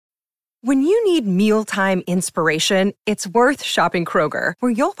When you need mealtime inspiration, it's worth shopping Kroger,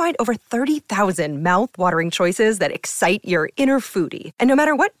 where you'll find over 30,000 mouth-watering choices that excite your inner foodie. And no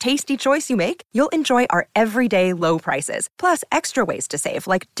matter what tasty choice you make, you'll enjoy our everyday low prices, plus extra ways to save,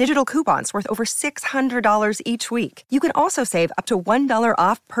 like digital coupons worth over $600 each week. You can also save up to $1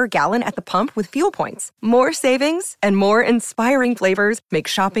 off per gallon at the pump with fuel points. More savings and more inspiring flavors make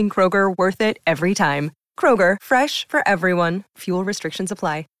shopping Kroger worth it every time. Kroger, fresh for everyone. Fuel restrictions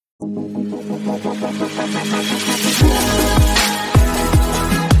apply.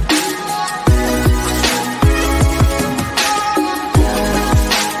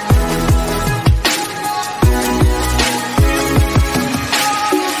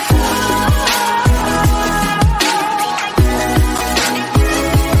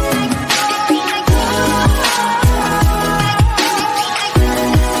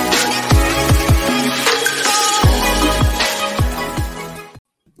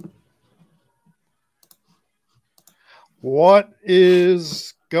 What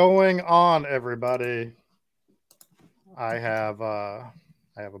is going on, everybody? I have a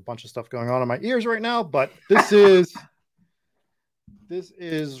bunch of stuff going on in my ears right now, but this is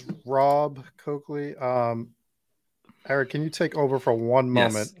Rob Coakley. Eric, can you take over for one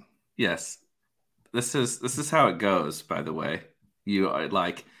moment? Yes. This is how it goes, by the way. You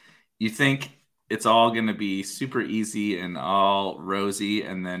think it's all going to be super easy and all rosy,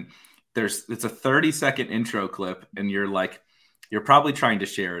 and then it's a 30-second intro clip, and you're probably trying to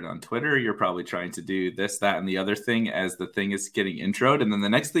share it on Twitter. You're probably trying to do this, that, and the other thing as the thing is getting introed. And then the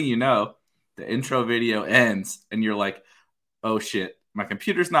next thing you know, the intro video ends and you're like, oh shit, my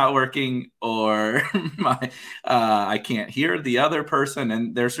computer's not working, or I can't hear the other person.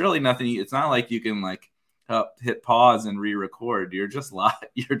 And there's really nothing. It's not like you can hit pause and re-record. You're just live.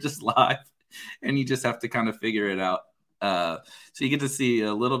 And you just have to kind of figure it out. So you get to see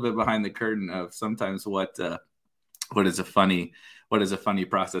a little bit behind the curtain of sometimes what is a funny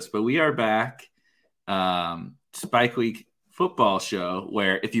process. But we are back, Spike Week football show,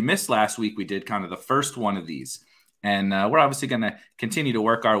 where if you missed last week, we did kind of the first one of these, and we're obviously going to continue to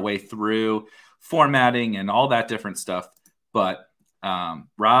work our way through formatting and all that different stuff. But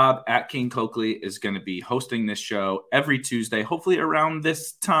Rob at King Coakley is going to be hosting this show every Tuesday, hopefully around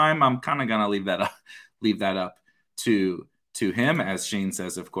this time. I'm kind of going to leave that up to him, as Shane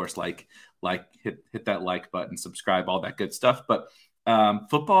says, of course, hit that like button, subscribe, all that good stuff. But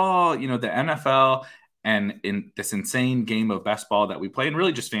football, the NFL and in this insane game of best ball that we play, and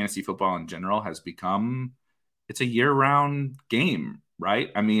really just fantasy football in general, has become, it's a year-round game, right?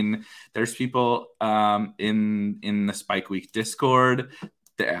 I mean, there's people in the Spike Week Discord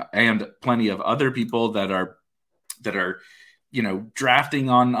and plenty of other people that are drafting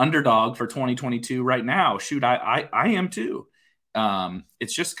on underdog for 2022 right now. Shoot, I am too.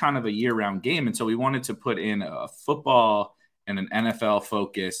 It's just kind of a year-round game. And so we wanted to put in a football and an NFL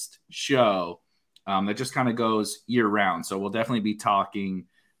focused show that just kind of goes year-round. So we'll definitely be talking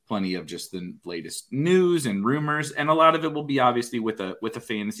plenty of just the latest news and rumors. And a lot of it will be obviously with a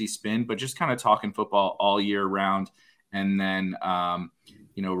fantasy spin, but just kind of talking football all year round. And then,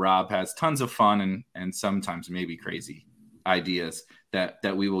 Rob has tons of fun and sometimes maybe crazy ideas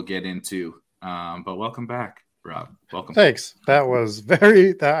that we will get into. But welcome back, Rob. Welcome. Thanks. That was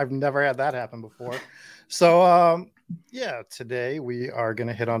I've never had that happen before. So, today we are going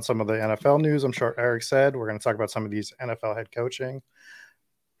to hit on some of the NFL news. I'm sure Eric said we're going to talk about some of these NFL head coaching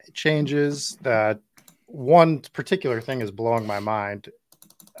changes. That one particular thing is blowing my mind.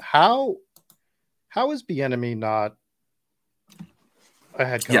 How is Bieniemy not a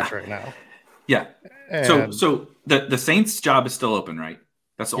head coach right now? Yeah. And so the Saints job is still open, right?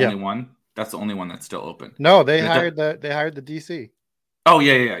 That's the only one. That's the only one that's still open. No, they hired the DC. Oh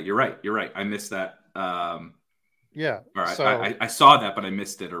yeah. You're right. I missed that. Yeah. All right. So, I saw that, but I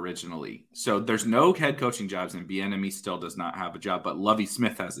missed it originally. So there's no head coaching jobs, and Bieniemy still does not have a job, but Lovie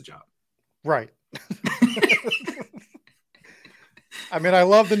Smith has a job. Right. I mean, I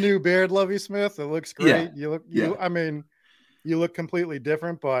love the new beard, Lovie Smith. It looks great. Yeah. You look completely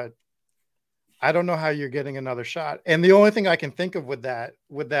different, but I don't know how you're getting another shot. And the only thing I can think of with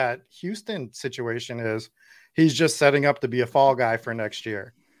that Houston situation is he's just setting up to be a fall guy for next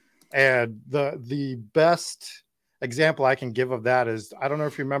year. And the best example I can give of that is, I don't know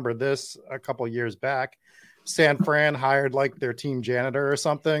if you remember this, a couple of years back, San Fran hired like their team janitor or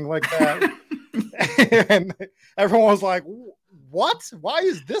something like that. And everyone was like, what? Why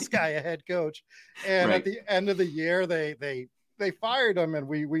is this guy a head coach? And At the end of the year, they fired him, and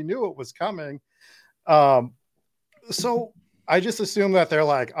we knew it was coming. So I just assume that they're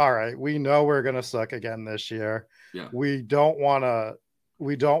like, all right, we know we're going to suck again this year. Yeah. We don't want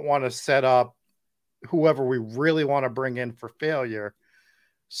we don't want to set up whoever we really want to bring in for failure.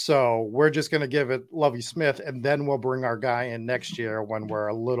 So we're just going to give it Lovie Smith, and then we'll bring our guy in next year when we're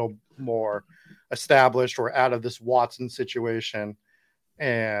a little more established or out of this Watson situation,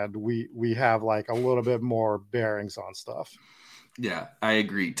 and we have like a little bit more bearings on stuff. Yeah, I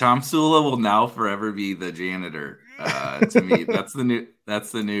agree. Tom Sula will now forever be the janitor. To me, that's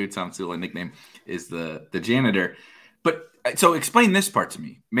the new Tom Sula nickname, is the janitor. But so explain this part to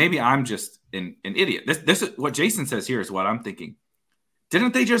me. Maybe I'm just an idiot. This is what Jason says here is what I'm thinking.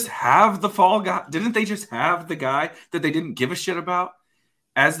 Didn't they just have the fall guy? Didn't they just have the guy that they didn't give a shit about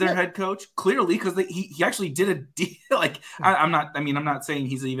as their head coach? Clearly, because he actually did a deal. Like I'm not saying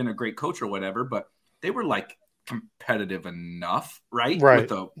he's even a great coach or whatever, but they were like competitive enough, right?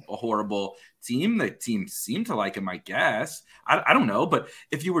 With a horrible team. The team seemed to like him, I guess. I don't know, but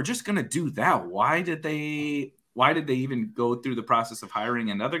if you were just gonna do that, why did they even go through the process of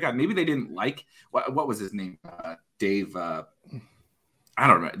hiring another guy? Maybe they didn't like what was his name? Dave. I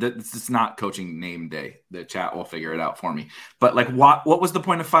don't know. It's not coaching name day. The chat will figure it out for me. But like, what was the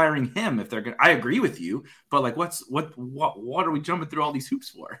point of firing him if they're gonna? I agree with you, but like, what are we jumping through all these hoops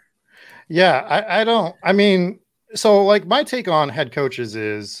for? Yeah, I don't. I mean, so like my take on head coaches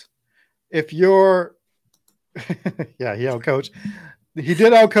is, if you're, yeah, he outcoached. He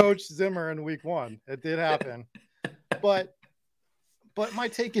did outcoach Zimmer in week 1. It did happen, but my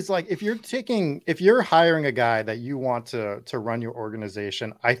take is like, if you're hiring a guy that you want to run your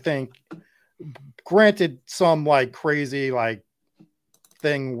organization, I think, granted, some like crazy like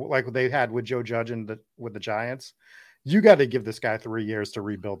thing like they had with Joe Judge with the Giants, you got to give this guy 3 years to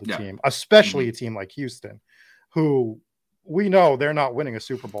rebuild the team, especially a team like Houston, who we know they're not winning a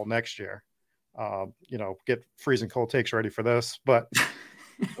Super Bowl next year. Get freezing cold takes ready for this, but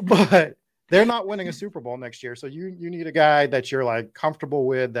they're not winning a Super Bowl next year. So you need a guy that you're like comfortable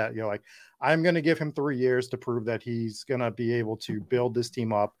with, that you're like, I'm going to give him 3 years to prove that he's going to be able to build this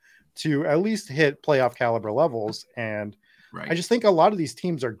team up to at least hit playoff caliber levels. And I just think a lot of these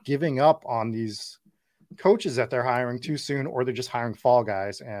teams are giving up on these coaches that they're hiring too soon, or they're just hiring fall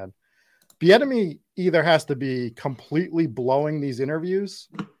guys. And Bieniemy either has to be completely blowing these interviews,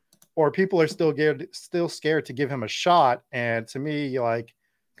 or people are still scared to give him a shot. And to me, like,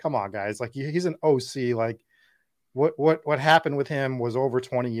 come on, guys, like he's an OC. Like what happened with him was over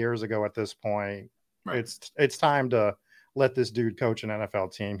 20 years ago at this point. Right. It's time to let this dude coach an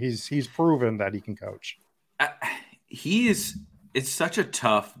NFL team. He's proven that he can coach. It's such a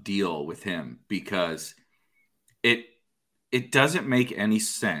tough deal with him because it doesn't make any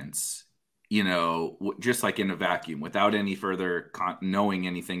sense, just like in a vacuum, without any further knowing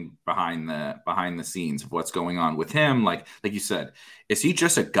anything behind the scenes of what's going on with him. Like you said, is he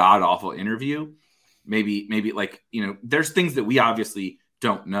just a god awful interview? Maybe like, there's things that we obviously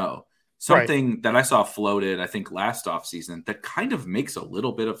don't know. Something that I saw floated, I think last offseason, that kind of makes a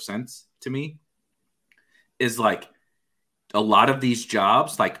little bit of sense to me is like a lot of these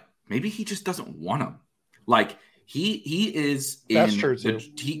jobs, like maybe he just doesn't want them. Like he is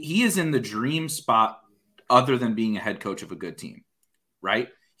he is in the dream spot other than being a head coach of a good team, right?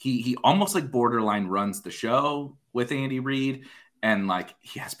 He almost like borderline runs the show with Andy Reid, and like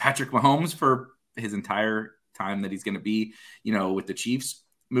he has Patrick Mahomes for his entire time that he's going to be, with the Chiefs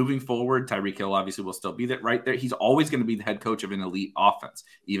moving forward. Tyreek Hill obviously will still be that right there. He's always going to be the head coach of an elite offense,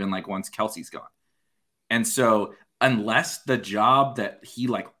 even like once Kelsey's gone. And so unless the job that he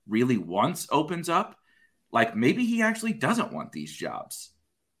like really wants opens up, like maybe he actually doesn't want these jobs.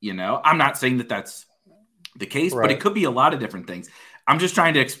 I'm not saying that that's the case, but it could be a lot of different things. I'm just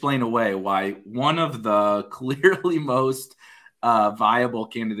trying to explain away why one of the clearly most viable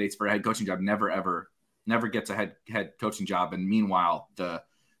candidates for a head coaching job never gets a head coaching job. And meanwhile, the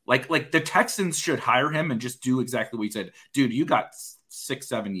Texans should hire him and just do exactly what he said. Dude, you got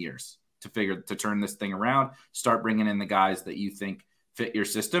 6-7 years to turn this thing around, start bringing in the guys that you think fit your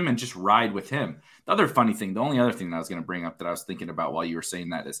system and just ride with him. The only other thing that I was going to bring up that I was thinking about while you were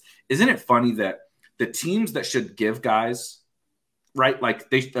saying that is, isn't it funny that the teams that should give guys, right? Like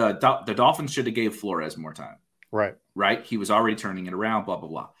the Dolphins should have gave Flores more time. Right. He was already turning it around, blah, blah,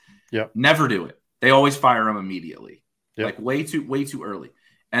 blah. Yeah. Never do it. They always fire him immediately. Like way too early.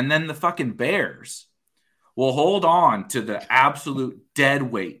 And then the fucking Bears will hold on to the absolute dead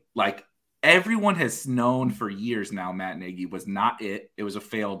weight. Like everyone has known for years now, Matt Nagy was not it. It was a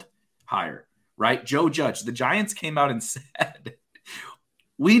failed hire, right? Joe Judge, the Giants came out and said,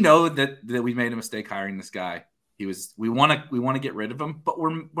 we know that we made a mistake hiring this guy. We want to get rid of him, but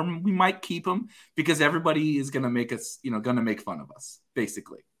we might keep him because everybody is going to make us, going to make fun of us,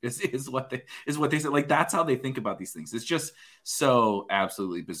 basically. is what they said. Like, that's how they think about these things. It's just so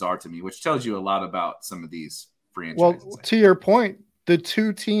absolutely bizarre to me, which tells you a lot about some of these franchises. Well, to your point, the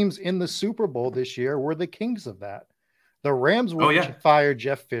two teams in the Super Bowl this year were the kings of that. The Rams would fire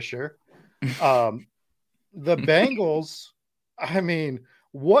Jeff Fisher. The Bengals, I mean,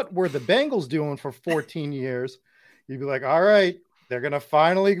 what were the Bengals doing for 14 years? You'd be like, all right, they're going to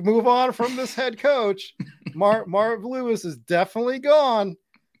finally move on from this head coach. Marv Lewis is definitely gone.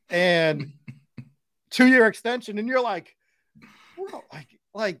 And 2-year extension. And you're like, bro,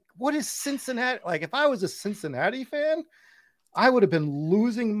 like, what is Cincinnati? Like, if I was a Cincinnati fan, I would have been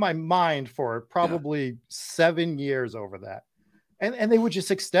losing my mind for probably 7 years over that. And they would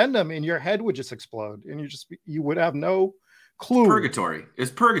just extend them and your head would just explode. And you would have no clue.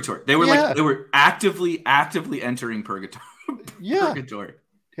 It's purgatory. They were they were actively entering purgatory. Purgatory.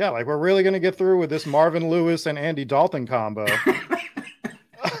 Yeah, like, we're really going to get through with this Marvin Lewis and Andy Dalton combo.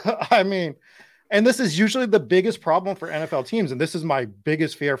 I mean, and this is usually the biggest problem for NFL teams. And this is my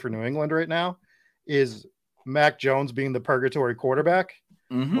biggest fear for New England right now is Mac Jones being the purgatory quarterback.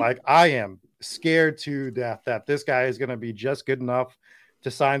 Mm-hmm. Like, I am scared to death that this guy is going to be just good enough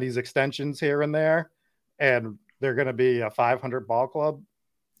to sign these extensions here and there. And they're going to be a 500 ball club.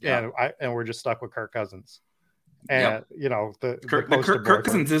 Yeah. And we're just stuck with Kirk Cousins. And, you know, Kirk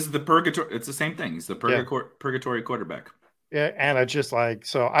Cousins is the purgatory. It's the same thing. He's the purgatory quarterback. Yeah. And I just like,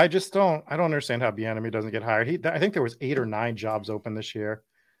 so I don't understand how Bieniemy doesn't get hired. I think there was 8 or 9 jobs open this year.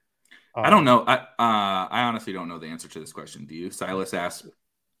 I don't know. I honestly don't know the answer to this question. Do you? Silas asked,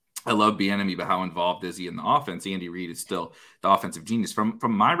 I love Bieniemy, but how involved is he in the offense? Andy Reid is still the offensive genius. From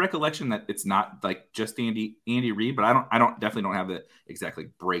my recollection, that it's not like just Andy Reid, but I definitely don't have the exact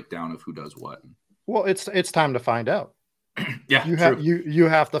breakdown of who does what. Well, it's time to find out. Yeah, you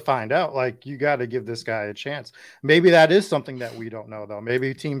have to find out. Like, you got to give this guy a chance. Maybe that is something that we don't know, though.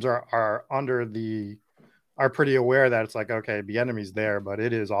 Maybe teams are pretty aware that it's like, okay, Bieniemy's there, but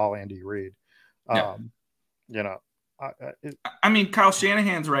it is all Andy Reid. You know, I mean, Kyle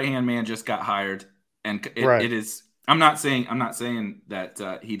Shanahan's right-hand man just got hired, and it is. I'm not saying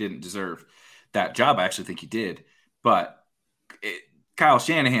that he didn't deserve that job. I actually think he did, but Kyle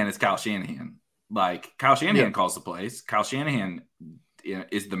Shanahan is Kyle Shanahan. Like, Kyle Shanahan calls the plays. Kyle Shanahan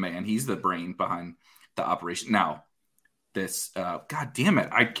is the man. He's the brain behind the operation. Now, this God damn it,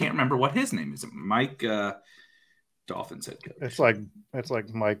 I can't remember what his name is. Mike Dolphins head coach. It's like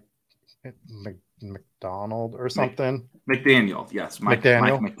Mike McDonald or something. McDaniel, yes, Mike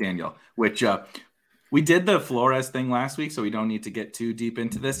McDaniel. Which we did the Flores thing last week, so we don't need to get too deep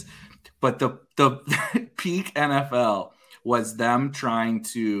into this. But the peak NFL was them trying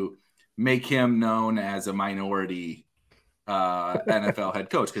to make him known as a minority NFL head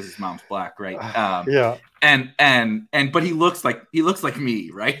coach because his mom's black, right? But he looks like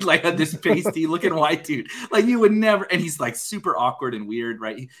me, right? Like this pasty looking white dude. Like, you would never, and he's like super awkward and weird,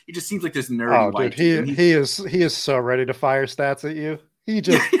 right? He just seems like this nerdy white dude. He is so ready to fire stats at you. He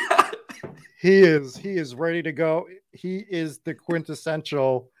is ready to go. He is the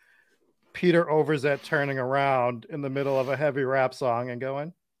quintessential Peter Overzet turning around in the middle of a heavy rap song and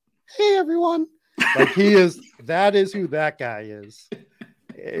going, "Hey everyone." Like, that is who that guy is.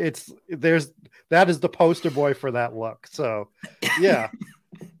 That is the poster boy for that look. So yeah.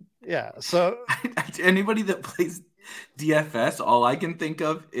 So anybody that plays DFS, all I can think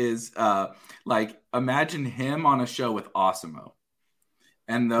of is imagine him on a show with Osimo.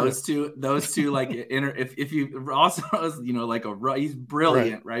 And those two, like, if you also, he's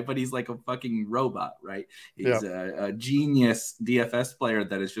brilliant, right? But he's like a fucking robot, right? He's a genius DFS player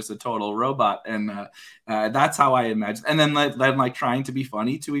that is just a total robot, and that's how I imagine. And then like trying to be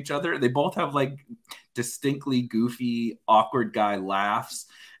funny to each other. They both have like distinctly goofy, awkward guy laughs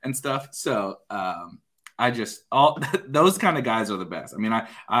and stuff. So those kind of guys are the best. I mean,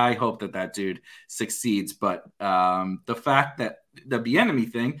 I hope that dude succeeds, but the fact that the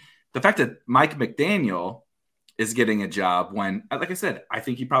Bieniemy thing, the fact that Mike McDaniel is getting a job when, like I said, I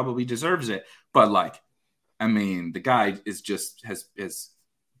think he probably deserves it. But the guy has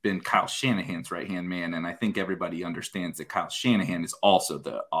been Kyle Shanahan's right-hand man. And I think everybody understands that Kyle Shanahan is also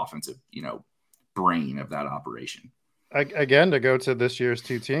the offensive, brain of that operation. Again, to go to this year's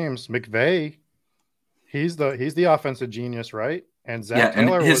two teams, McVay, he's the offensive genius, right? And Zach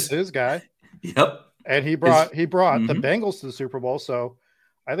Taylor was his guy. Yep. And he brought the Bengals to the Super Bowl. So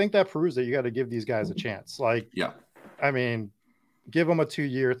I think that proves that you got to give these guys a chance. Give them a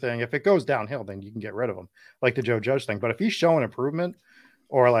 2-year thing. If it goes downhill, then you can get rid of them, like the Joe Judge thing. But if he's showing improvement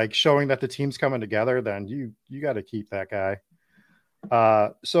or like showing that the team's coming together, then you got to keep that guy.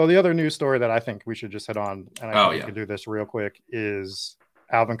 So the other news story that I think we should just hit on, and I think we can do this real quick, is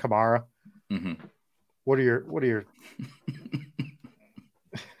Alvin Kamara. Mm-hmm. What are your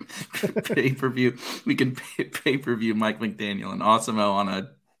pay-per-view? We can pay-per-view Mike McDaniel and Osimo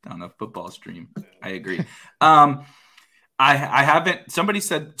on a football stream. I agree. I haven't. Somebody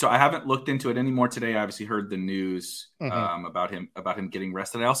said so. I haven't looked into it anymore today. I obviously heard the news about him getting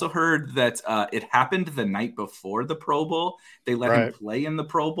arrested. I also heard that it happened the night before the Pro Bowl. They let him play in the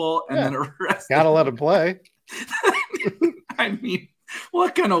Pro Bowl and then arrested. Gotta let him play. I mean,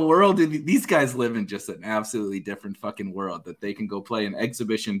 what kind of world do these guys live in? Just an absolutely different fucking world that they can go play an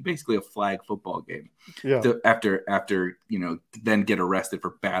exhibition, basically a flag football game. Yeah. After then get arrested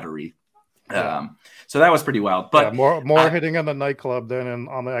for battery. Yeah. So that was pretty wild, but more hitting in the nightclub than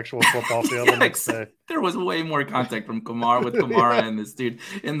on the actual football field. The next day. There was way more contact from Kamara and this dude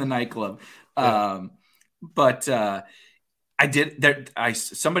in the nightclub. Yeah. But I did that.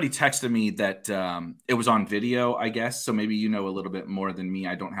 Somebody texted me that it was on video, I guess. So maybe you know a little bit more than me.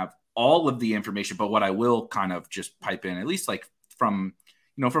 I don't have all of the information, but what I will kind of just pipe in, at least like from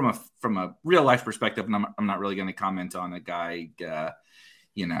a real life perspective, and I'm not really going to comment on a guy.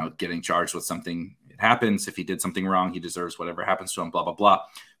 Getting charged with something. It happens. If he did something wrong, he deserves whatever happens to him, blah, blah, blah.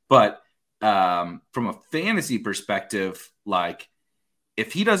 But from a fantasy perspective, like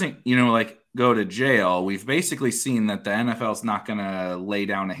if he doesn't, go to jail, we've basically seen that the NFL is not going to lay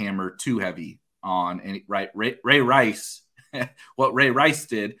down a hammer too heavy on any, right? Ray Rice, what Ray Rice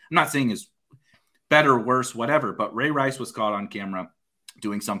did, I'm not saying is better, worse, whatever, but Ray Rice was caught on camera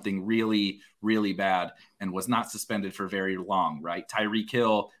doing something really, really bad and was not suspended for very long, right? Tyreek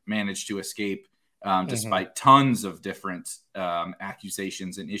Hill managed to escape despite tons of different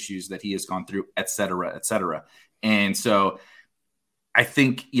accusations and issues that he has gone through, et cetera, et cetera. And so I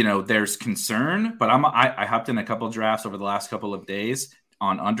think, there's concern, but I hopped in a couple of drafts over the last couple of days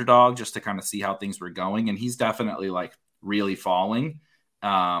on Underdog just to kind of see how things were going. And he's definitely like really falling.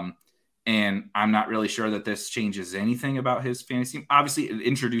 And I'm not really sure that this changes anything about his fantasy team. Obviously, it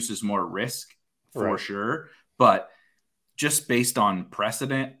introduces more risk for sure. But just based on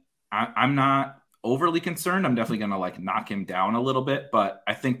precedent, I'm not overly concerned. I'm definitely going to knock him down a little bit. But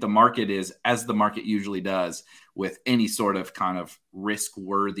I think the market is, as the market usually does with any sort of kind of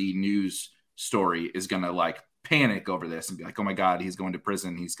risk-worthy news story, is going to panic over this and be like, oh my God, he's going to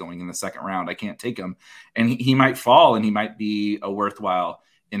prison. He's going in the second round. I can't take him. And he might fall and he might be a worthwhile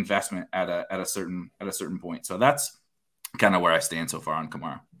investment at a certain point. So that's kind of where I stand so far on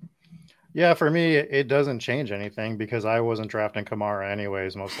Kamara. Yeah, for me, it doesn't change anything because I wasn't drafting Kamara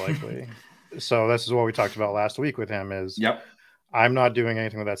anyways, most likely. So this is what we talked about last week with him is I'm not doing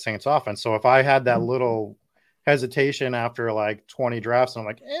anything with that Saints offense. So if I had that little hesitation after 20 drafts, I'm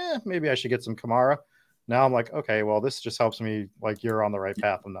like, maybe I should get some Kamara. Now I'm like, okay, well, this just helps me. You're on the right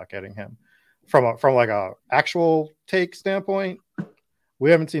path. I'm not getting him from a actual take standpoint. We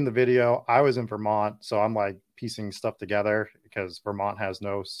haven't seen the video. I was in Vermont, so I'm piecing stuff together because Vermont has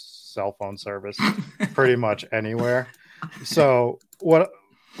no cell phone service pretty much anywhere. So what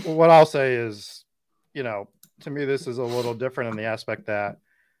I'll say is, to me, this is a little different in the aspect that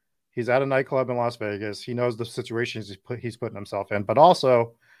he's at a nightclub in Las Vegas. He knows the situations he's putting himself in, but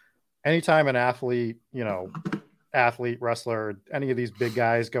also anytime an athlete, wrestler, any of these big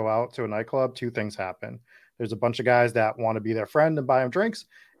guys go out to a nightclub, two things happen. There's a bunch of guys that want to be their friend and buy him drinks,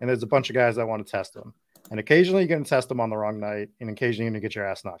 and there's a bunch of guys that want to test him. And occasionally you're going to test them on the wrong night, and occasionally you're going to get your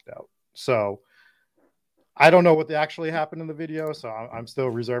ass knocked out. So I don't know what actually happened in the video, so I'm still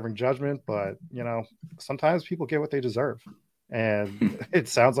reserving judgment. But, sometimes people get what they deserve. And it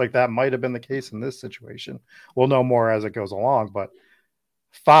sounds like that might have been the case in this situation. We'll know more as it goes along. But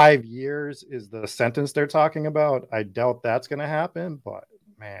 5 years is the sentence they're talking about. I doubt that's going to happen. But,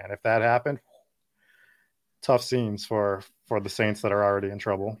 man, if that happened, tough scenes for the Saints that are already in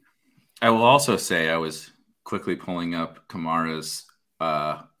trouble. I will also say I was quickly pulling up Kamara's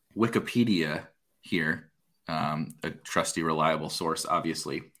Wikipedia here, a trusty, reliable source,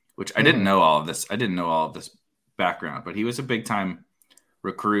 obviously, which I didn't know all of this. I didn't know all of this background, but he was a big-time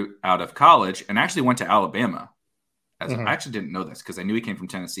recruit out of college and actually went to Alabama. I actually didn't know this because I knew he came from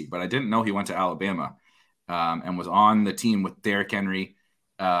Tennessee, but I didn't know he went to Alabama and was on the team with Derrick Henry,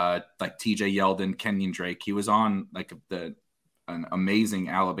 TJ Yeldon, Kenyon Drake. He was on an amazing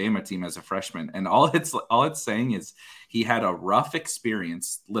Alabama team as a freshman, and all it's saying is he had a rough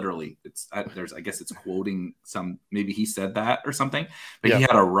experience. Literally, I guess it's quoting some. Maybe he said that or something, but he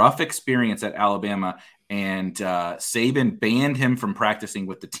had a rough experience at Alabama, and Saban banned him from practicing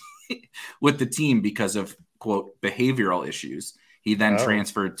with the team because of quote behavioral issues. He then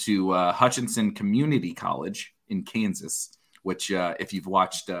transferred to Hutchinson Community College in Kansas, which if you've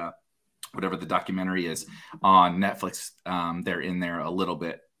watched whatever the documentary is on Netflix. They're in there a little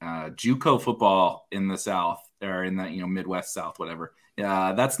bit. JUCO football in the South, or in the Midwest South, whatever.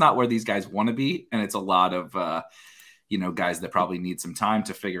 That's not where these guys want to be, and it's a lot of guys that probably need some time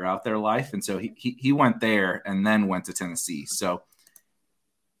to figure out their life. And so he went there and then went to Tennessee. So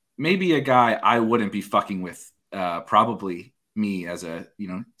maybe a guy I wouldn't be fucking with, probably me as a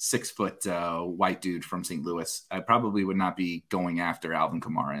 6 foot white dude from St. Louis. I probably would not be going after Alvin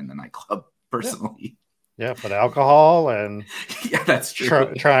Kamara in the nightclub personally. Yeah, but alcohol and yeah, that's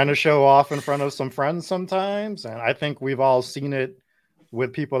true. Trying to show off in front of some friends sometimes. And I think we've all seen it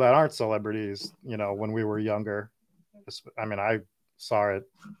with people that aren't celebrities, when we were younger. I mean, I saw it,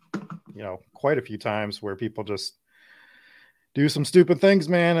 quite a few times where people just do some stupid things,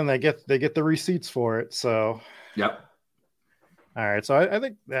 man, and they get the receipts for it. So, yep. All right. So I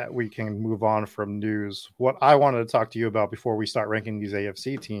think that we can move on from news. What I wanted to talk to you about before we start ranking these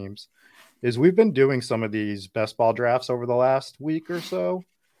AFC teams is we've been doing some of these best ball drafts over the last week or so.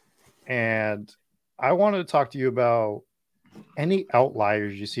 And I wanted to talk to you about any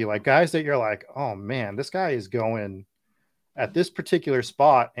outliers you see, like guys that you're like, oh man, this guy is going at this particular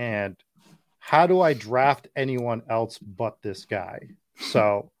spot. And how do I draft anyone else but this guy?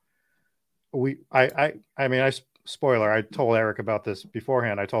 So spoiler, I told Eric about this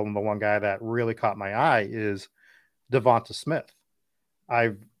beforehand. I told him the one guy that really caught my eye is Devonta Smith.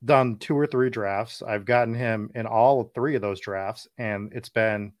 I've done 2 or 3 drafts. I've gotten him in all 3 of those drafts, and it's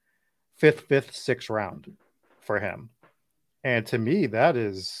been 5th, 6th round for him. And to me, that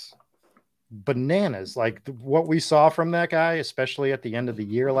is bananas. Like what we saw from that guy, especially at the end of the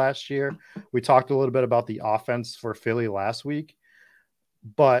year last year. We talked a little bit about the offense for Philly last week,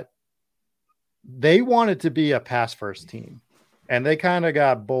 but they wanted to be a pass first team, and they kind of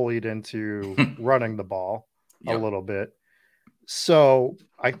got bullied into running the ball a little bit. So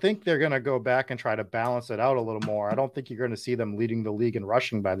I think they're going to go back and try to balance it out a little more. I don't think you're going to see them leading the league in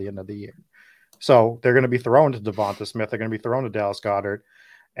rushing by the end of the year. So they're going to be thrown to Devonta Smith. They're going to be thrown to Dallas Goedert.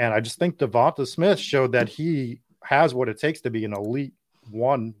 And I just think Devonta Smith showed that he has what it takes to be an elite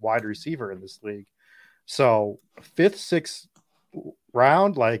 1 wide receiver in this league. So 5th, 6th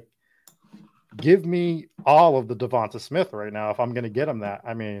round, like, give me all of the Devonta Smith right now if I'm going to get him that.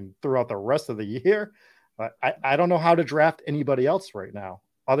 I mean, throughout the rest of the year, but I don't know how to draft anybody else right now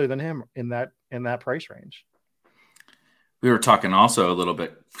other than him in that price range. We were talking also a little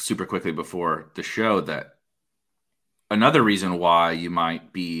bit super quickly before the show that another reason why you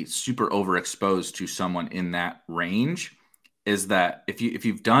might be super overexposed to someone in that range is that if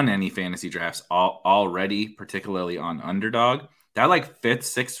you've done any fantasy drafts already, particularly on Underdog, that like 5th,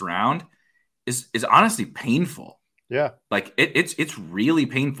 6th round is honestly painful. Yeah. Like it's really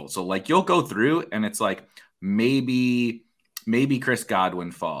painful. So like you'll go through and it's like maybe Chris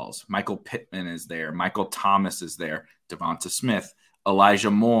Godwin falls. Michael Pittman is there. Michael Thomas is there. Devonta Smith,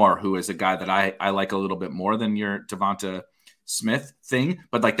 Elijah Moore, who is a guy that I like a little bit more than your Devonta Smith thing,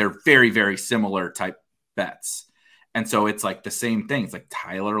 but like they're very, very similar type bets. And so it's like the same thing. It's like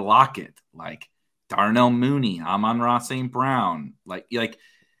Tyler Lockett, like Darnell Mooney, Amon-Ra St. Brown, like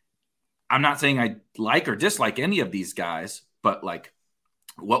I'm not saying I like or dislike any of these guys, but like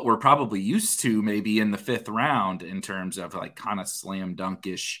what we're probably used to maybe in the 5th round in terms of like kind of slam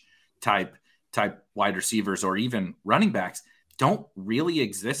dunkish type wide receivers or even running backs don't really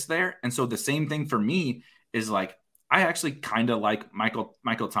exist there. And so the same thing for me is like, I actually kind of like Michael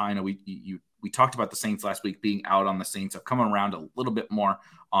Tyne. We talked about the Saints last week being out on the Saints. I've come around a little bit more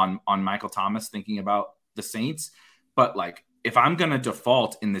on Michael Thomas thinking about the Saints, but like, if I'm going to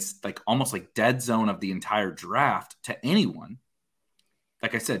default in this like almost like dead zone of the entire draft to anyone,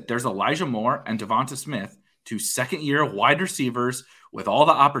 like I said, there's Elijah Moore and Devonta Smith, 2 second-year wide receivers with all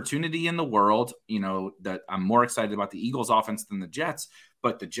the opportunity in the world. That I'm more excited about the Eagles offense than the Jets,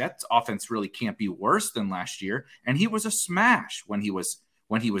 but the Jets offense really can't be worse than last year. And he was a smash when he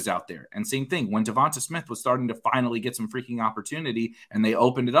was out there. And same thing, when Devonta Smith was starting to finally get some freaking opportunity and they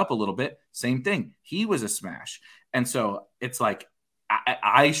opened it up a little bit, same thing. He was a smash. And so it's like,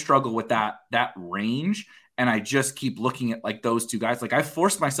 I struggle with that range. And I just keep looking at like those 2 guys. Like I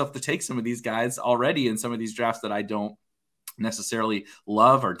forced myself to take some of these guys already in some of these drafts that I don't necessarily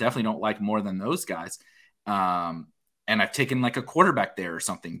love or definitely don't like more than those guys. And I've taken like a quarterback there or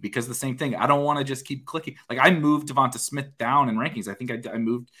something because the same thing. I don't want to just keep clicking. Like I moved Devonta Smith down in rankings. I think I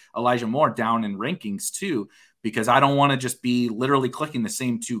moved Elijah Moore down in rankings too, because I don't want to just be literally clicking the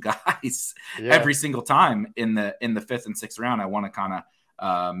same 2 guys every single time in the 5th and 6th round. I want to kind of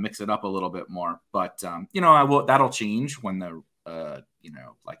mix it up a little bit more, but that'll change when the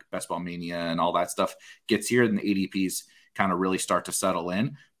like Best Ball Mania and all that stuff gets here and the ADPs kind of really start to settle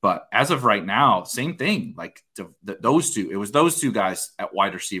in. But as of right now, same thing. Like those two, it was those two guys at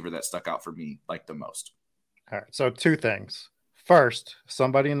wide receiver that stuck out for me like the most. All right. So 2 things. First,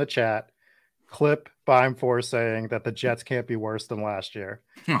 somebody in the chat clip Bime4 saying that the Jets can't be worse than last year.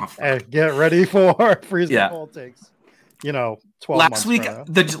 And get ready for freezing cold takes. 12 last months week. from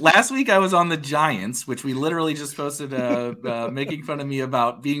now. Last week I was on the Giants, which we literally just posted making fun of me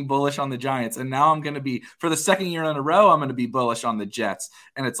about being bullish on the Giants, and now I'm going to be, for the second year in a row, I'm going to be bullish on the Jets.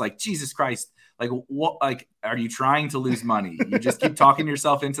 And it's like, Jesus Christ, like what? Like, are you trying to lose money? You just keep talking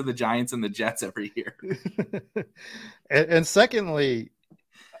yourself into the Giants and the Jets every year. and secondly,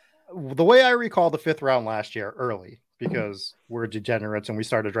 the way I recall the 5th round last year, early, because we're degenerates and we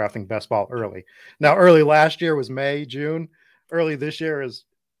started drafting best ball early. Now, early last year was May, June. Early this year is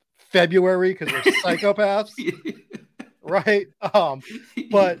February because we're psychopaths, right?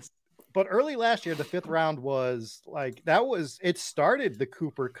 But early last year, the 5th round was like, it started the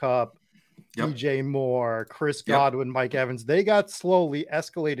Cooper Kupp, DJ Moore, Chris Godwin, Mike Evans. They got slowly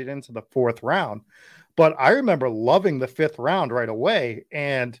escalated into the 4th round. But I remember loving the 5th round right away.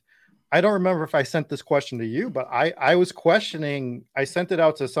 And I don't remember if I sent this question to you, but I was questioning, I sent it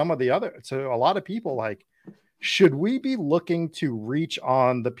out to to a lot of people, like, should we be looking to reach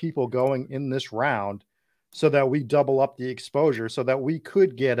on the people going in this round so that we double up the exposure so that we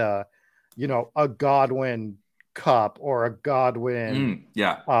could get a Godwin Kupp or a Godwin,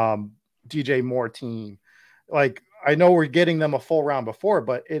 DJ Moore team? Like, I know we're getting them a full round before,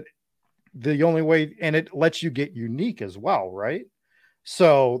 but the only way, and it lets you get unique as well, right?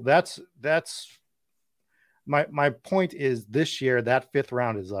 So that's my point is, this year that 5th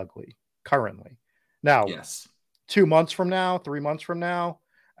round is ugly currently. Now, 2 months from now, 3 months from now,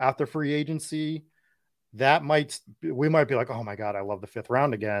 after free agency, we might be like, oh my God, I love the 5th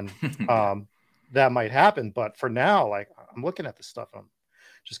round again. That might happen. But for now, like, I'm looking at this stuff, I'm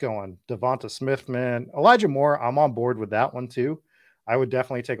just going, Devonta Smith, man, Elijah Moore, I'm on board with that one too. I would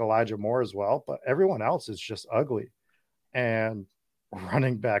definitely take Elijah Moore as well, but everyone else is just ugly. And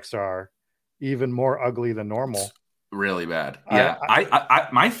running backs are even more ugly than normal. It's really bad. Yeah. I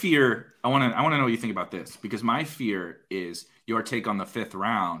my fear, I want to know what you think about this, because my fear is your take on the 5th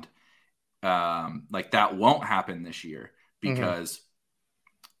round. Like, that won't happen this year because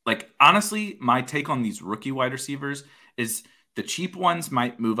like, honestly, my take on these rookie wide receivers is the cheap ones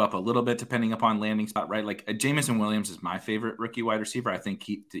might move up a little bit depending upon landing spot, right? Like, Jameson Williams is my favorite rookie wide receiver. I think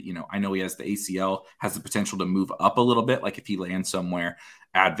I know he has the ACL, has the potential to move up a little bit. Like, if he lands somewhere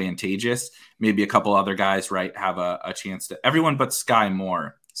advantageous, maybe a couple other guys, right, have a chance to. Everyone but Sky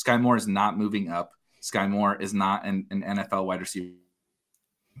Moore. Sky Moore is not moving up. Sky Moore is not an NFL wide receiver.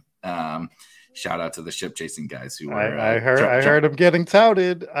 Shout out to the ship chasing guys who were. I heard him getting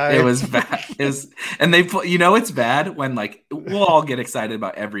touted. It was bad. And they put. It's bad when, like, we'll all get excited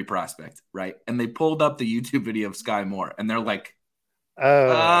about every prospect, right? And they pulled up the YouTube video of Sky Moore, and they're like, like,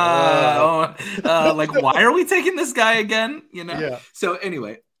 why are we taking this guy again? Yeah. So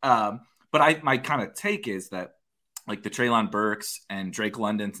anyway, but my kind of take is that, like, the Treylon Burks and Drake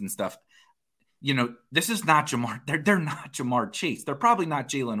Londons and stuff, this is not Jamar. They're not Jamar Chase. They're probably not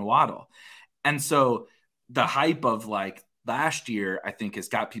Jalen Waddle. And so the hype of, like, last year, I think, has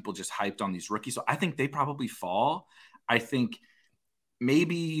got people just hyped on these rookies. So I think they probably fall. I think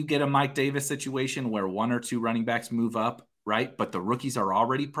maybe you get a Mike Davis situation where 1 or 2 running backs move up, right? But the rookies are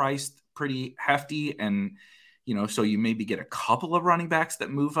already priced pretty hefty. And, so you maybe get a couple of running backs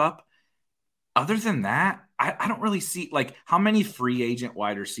that move up. Other than that, I don't really see, like, how many free agent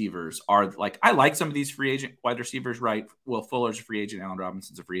wide receivers are, like, I like some of these free agent wide receivers, right? Will Fuller's a free agent, Allen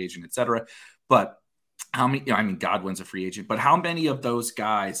Robinson's a free agent, et cetera. But how many, Godwin's a free agent, but how many of those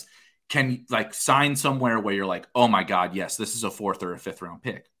guys can, like, sign somewhere where you're like, oh my God, yes, this is a 4th or a 5th round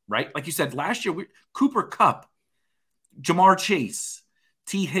pick, right? Like you said, last year, Cooper Kupp, Jamar Chase,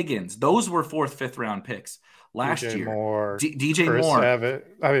 T. Higgins, those were 4th, 5th round picks. Last year, DJ Moore,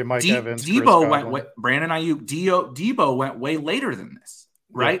 Mike Evans, Debo Brandon Ayuk, Debo went way later than this,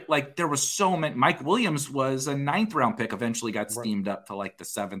 right? Yeah. Like, there was so many. Mike Williams was a 9th round pick, eventually got steamed up to, like, the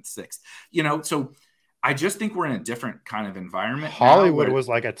 7th, 6th. So I just think we're in a different kind of environment. Hollywood was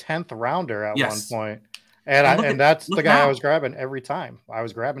like a 10th rounder at one point, and that's the guy I was grabbing every time. I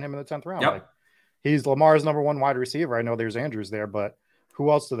was grabbing him in the 10th round. Yep. Like, he's Lamar's number 1 wide receiver. I know there's Andrews there, but who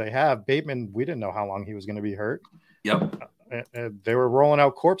else do they have? Bateman, we didn't know how long he was going to be hurt. Yep. They were rolling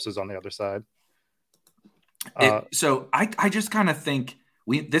out corpses on the other side. So I just kind of think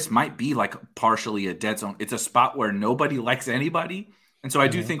this might be, like, partially a dead zone. It's a spot where nobody likes anybody. And so I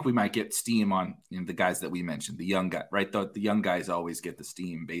do think we might get steam on the guys that we mentioned, the young guy, right? The young guys always get the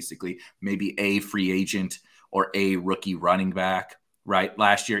steam, basically. Maybe a free agent or a rookie running back, right?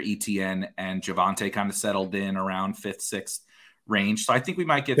 Last year, ETN and Javonte kind of settled in around 5th, 6th range. So I think we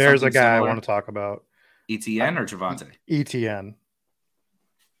might get There's something a guy similar. I want to talk about. ETN or Javonte? ETN.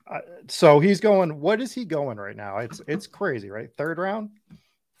 So he's going, what is he going right now? It's crazy, right? 3rd round,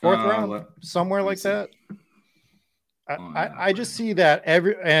 4th round, somewhere like that. I just see that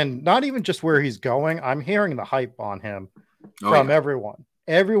and not even just where he's going. I'm hearing the hype on him from everyone.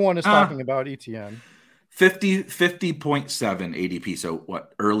 Everyone is talking about ETN. 50.7 ADP. So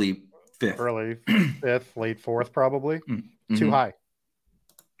what? Early 5th. Early 5th, late 4th, probably. Mm-hmm.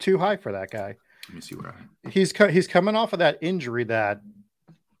 Too high for that guy. Let me see where he's coming off of that injury that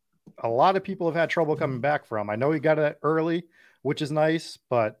a lot of people have had trouble coming back from. I know he got it early, which is nice,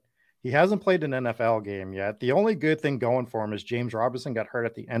 but he hasn't played an NFL game yet. The only good thing going for him is James Robinson got hurt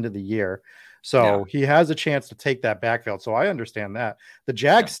at the end of the year. So he has a chance to take that backfield. So I understand that. The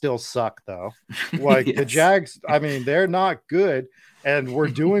Jags still suck, though. Like the Jags, I mean, they're not good. And we're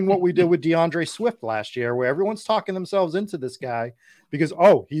doing what we did with DeAndre Swift last year, where everyone's talking themselves into this guy because,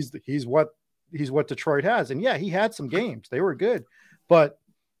 he's what Detroit has. And yeah, he had some games. They were good. But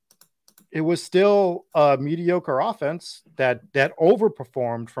it was still a mediocre offense that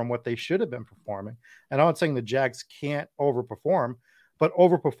overperformed from what they should have been performing. And I'm not saying the Jags can't overperform, but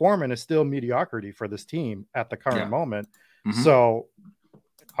overperforming is still mediocrity for this team at the current moment. Mm-hmm. So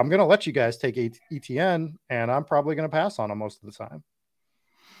I'm going to let you guys take ETN, and I'm probably going to pass on him most of the time.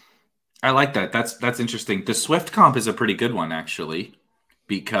 I like that. That's interesting. The Swift comp is a pretty good one, actually,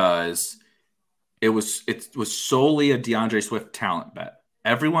 because it was solely a DeAndre Swift talent bet.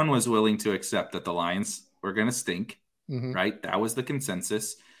 Everyone was willing to accept that the Lions were going to stink, right? That was the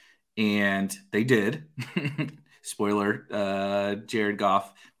consensus, and they did. Spoiler, Jared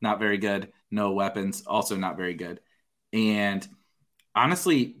Goff, not very good. No weapons, also not very good. And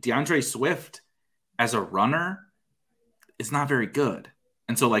honestly, DeAndre Swift as a runner is not very good.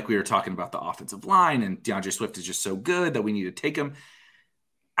 And so like we were talking about the offensive line, and DeAndre Swift is just so good that we need to take him.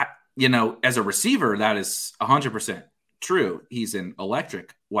 As a receiver, that is 100% true. He's an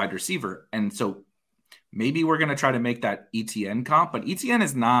electric wide receiver. And so maybe we're going to try to make that ETN comp, but ETN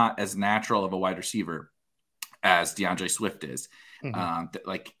is not as natural of a wide receiver as DeAndre Swift is.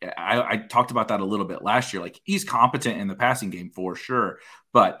 I talked about that a little bit last year. Like, he's competent in the passing game for sure,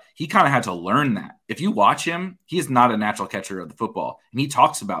 but he kind of had to learn that. If you watch him, he is not a natural catcher of the football. And he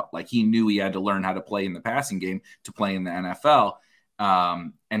talks about, like, he knew he had to learn how to play in the passing game to play in the NFL.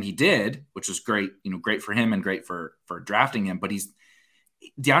 And he did, which was great, great for him and great for drafting him. But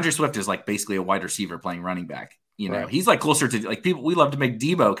DeAndre Swift is like basically a wide receiver playing running back. Right. He's like closer to, like, people, we love to make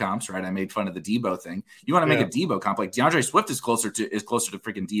Debo comps, right? I made fun of the Debo thing. You want to make a Debo comp, like DeAndre Swift is closer to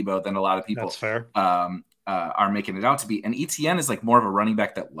freaking Debo than a lot of people. That's fair. Are making it out to be. And ETN is like more of a running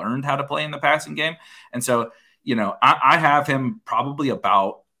back that learned how to play in the passing game. And so, I have him probably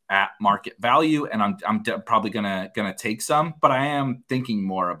about at market value, and I'm probably gonna take some, but I am thinking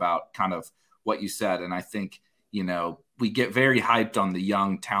more about kind of what you said. And I think, we get very hyped on the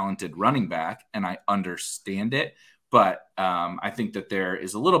young, talented running back, and I understand it, but I think that there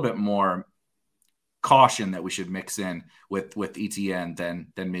is a little bit more caution that we should mix in with ETN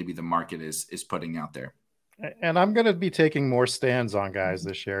than maybe the market is putting out there. And I'm going to be taking more stands on guys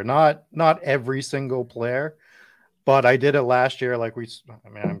this year, not every single player, but I did it last year. Like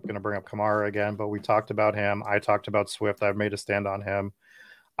I'm going to bring up Kamara again, but we talked about him. I talked about Swift. I've made a stand on him.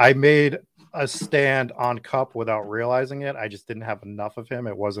 I made a stand on Kupp without realizing it. I just didn't have enough of him.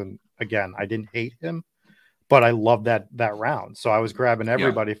 It wasn't, again, I didn't hate him, but I loved that round. So I was grabbing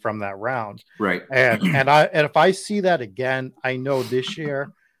everybody from that round. Right. And if I see that again, I know this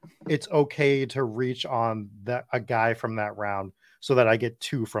year it's okay to reach on a guy from that round so that I get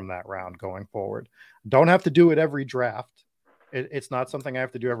two from that round going forward. Don't have to do it every draft. It's not something I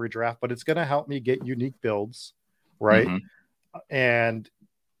have to do every draft, but it's going to help me get unique builds. Right. Mm-hmm. And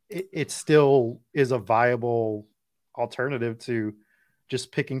it still is a viable alternative to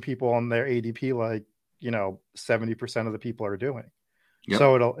just picking people on their ADP, like, 70% of the people are doing. Yep.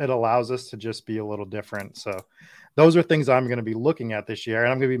 So it allows us to just be a little different. So those are things I'm going to be looking at this year.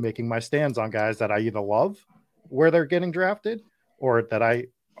 And I'm going to be making my stands on guys that I either love where they're getting drafted, or that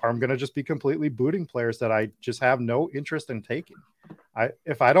I'm going to just be completely booting players that I just have no interest in taking.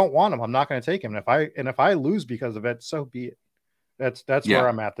 If I don't want them, I'm not going to take them. And if I lose because of it, so be it. That's where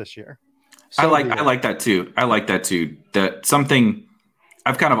I'm at this year. So I like that too. That something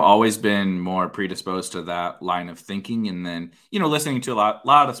I've kind of always been more predisposed to that line of thinking. And then, listening to a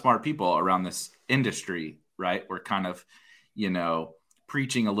lot of smart people around this industry, right? We're kind of,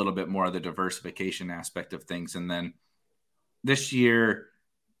 preaching a little bit more of the diversification aspect of things. And then this year,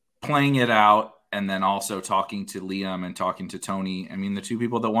 playing it out, and then also talking to Liam and talking to Tony. I mean, the two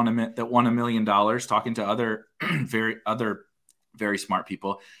people that won $1 million, talking to other very smart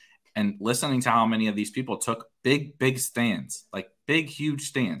people, and listening to how many of these people took big stands, like big, huge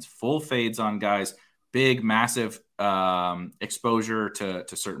stands, full fades on guys, big, massive exposure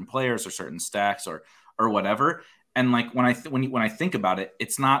to certain players or certain stacks or whatever. And like when I think about it,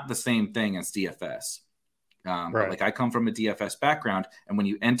 it's not the same thing as DFS. Right. But like I come from a DFS background, and when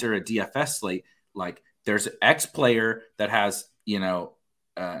you enter a DFS slate, like there's X player that has,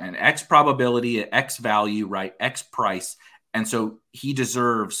 an X probability, an X value, right? X price. And so he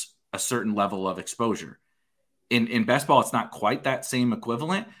deserves a certain level of exposure. In best ball, it's not quite that same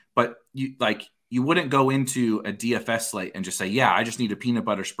equivalent, but you wouldn't go into a DFS slate and just say, yeah, I just need a peanut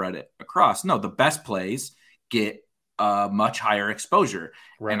butter spread it across. No, the best plays get a much higher exposure.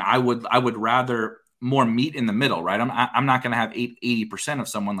 Right. And I would rather more meat in the middle, right? I'm not going to have 80% of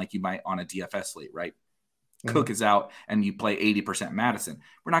someone like you might on a DFS slate, right? Mm-hmm. Cook is out and you play 80% Madison.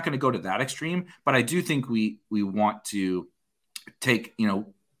 We're not going to go to that extreme, but I do think we want to take,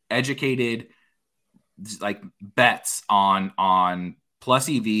 educated like bets on plus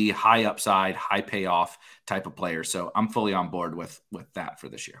EV, high upside, high payoff type of players. So I'm fully on board with that for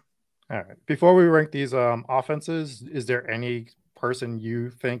this year. All right. Before we rank these offenses, is there any person you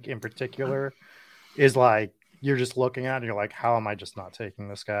think in particular is like you're just looking at and you're like, how am I just not taking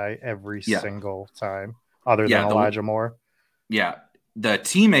this guy every single time other than Elijah Moore? Yeah. The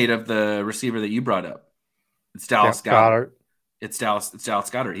teammate of the receiver that you brought up, it's Dallas Goedert. It's Dallas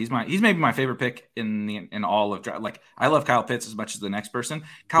Goedert. He's maybe my favorite pick in all of draft. Like I love Kyle Pitts as much as the next person.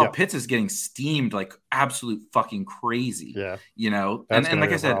 Kyle Pitts is getting steamed like absolute fucking crazy. Yeah. That's and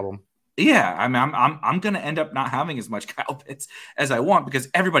like I said, problem. Yeah, I mean, I'm going to end up not having as much Kyle Pitts as I want because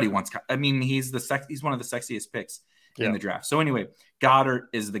everybody wants. I mean, he's one of the sexiest picks in the draft. So anyway, Goddard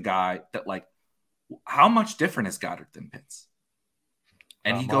is the guy that like. How much different is Goddard than Pitts?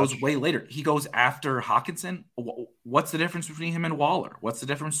 And he goes way later. He goes after Hawkinson. What's the difference between him and Waller? What's the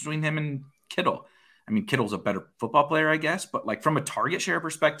difference between him and Kittle? I mean, Kittle's a better football player, I guess, but like from a target share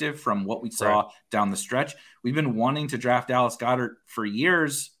perspective, from what we saw down the stretch, we've been wanting to draft Dallas Goedert for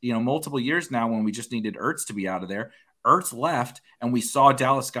years, multiple years now when we just needed Ertz to be out of there. Ertz left, and we saw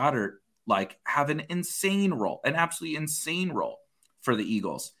Dallas Goedert like have an absolutely insane role for the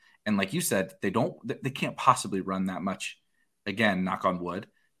Eagles. And like you said, they can't possibly run that much again, knock on wood.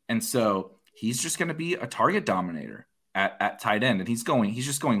 And so he's just going to be a target dominator at tight end. And he's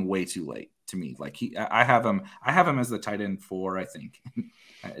just going way too late to me. Like I have him as the tight end 4, I think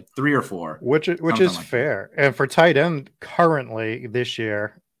 3 or 4, which is like fair. That. And for tight end currently this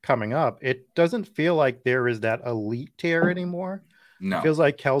year coming up, it doesn't feel like there is that elite tier anymore. No, it feels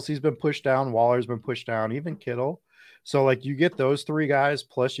like Kelsey's been pushed down. Waller's been pushed down, even Kittle. So like you get those 3 guys,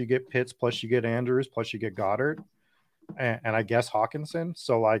 plus you get Pitts, plus you get Andrews, plus you get Goddard, and I guess Hawkinson.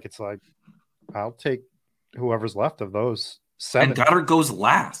 So like it's like I'll take whoever's left of those 7. And Goddard goes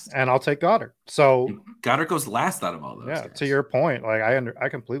last, and I'll take Goddard. So Goddard goes last out of all those. Yeah, guys. To your point, like I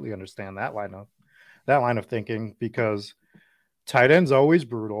completely understand that line of thinking because tight end's always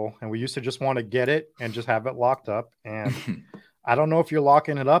brutal, and we used to just want to get it and just have it locked up. And I don't know if you're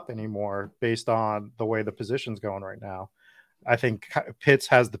locking it up anymore based on the way the position's going right now. I think Pitts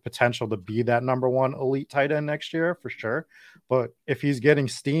has the potential to be that number 1 elite tight end next year for sure. But if he's getting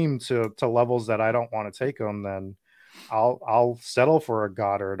steamed to levels that I don't want to take him, then I'll settle for a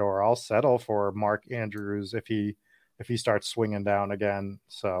Goddard, or I'll settle for Mark Andrews if he starts swinging down again.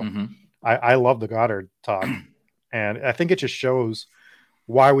 So I love the Goddard talk. And I think it just shows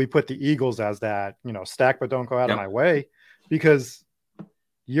why we put the Eagles as that, stack but don't go out of my way, because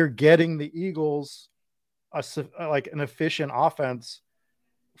you're getting the Eagles like an efficient offense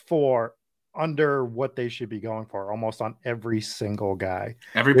for under what they should be going for almost on every single guy,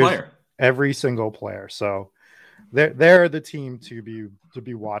 every single player. So they're the team to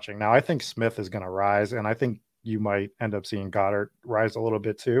be watching. Now I think Smith is going to rise, and I think you might end up seeing Goddard rise a little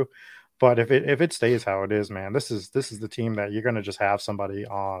bit too. But if it stays how it is, man, this is the team that you're going to just have somebody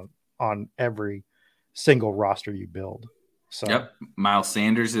on every single roster you build. So. Yep. Miles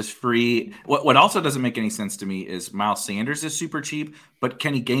Sanders is free. What also doesn't make any sense to me is Miles Sanders is super cheap, but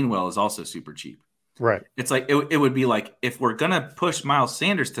Kenny Gainwell is also super cheap. Right. It's like it would be like if we're going to push Miles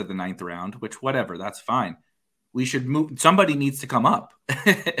Sanders to the 9th round, which whatever, that's fine. we should move. Somebody needs to come up.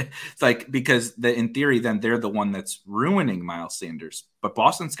 It's like, because in theory, then they're the one that's ruining Miles Sanders. But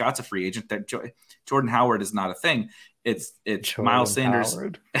Boston Scott's a free agent. That Jordan Howard is not a thing. It's Miles Sanders.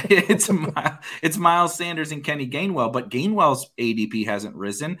 it's Miles Sanders and Kenny Gainwell. But Gainwell's ADP hasn't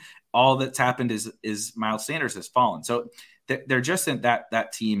risen. All that's happened is Miles Sanders has fallen. So they're just in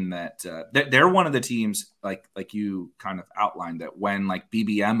that team that they're one of the teams like you kind of outlined, that when like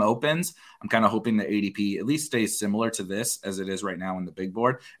BBM opens, I'm kind of hoping the ADP at least stays similar to this as it is right now in the big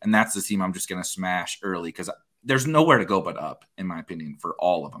board. And that's the team I'm just going to smash early, because there's nowhere to go but up, in my opinion, for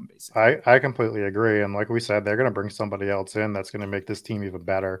all of them, basically. I completely agree. And like we said, they're going to bring somebody else in that's going to make this team even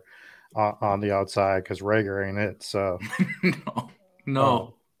better on the outside, because Rager ain't it. So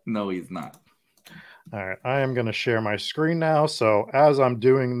no, he's not. All right, I am going to share my screen now. So as I'm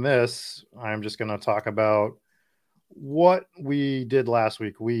doing this, I'm just going to talk about what we did last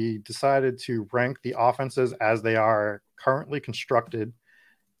week. We decided to rank the offenses as they are currently constructed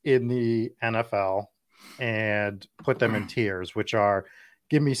in the NFL and put them in tiers, which are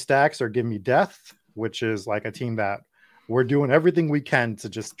give me stacks or give me death, which is like a team that we're doing everything we can to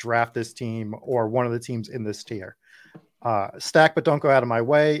just draft this team or one of the teams in this tier. Stack but don't go out of my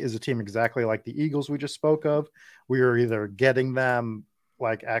way is a team exactly like the Eagles we just spoke of. We are either getting them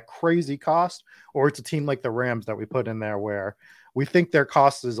like at crazy cost, or it's a team like the Rams that we put in there where we think their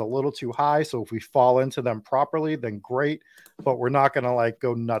cost is a little too high. So if we fall into them properly, then great, but we're not going to like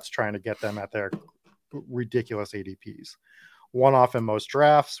go nuts trying to get them at their ridiculous ADPs. One off in most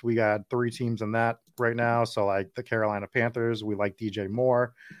drafts. We got 3 teams in that right now. So like the Carolina Panthers, we like DJ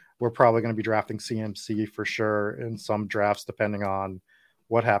Moore. We're probably going to be drafting CMC for sure in some drafts, depending on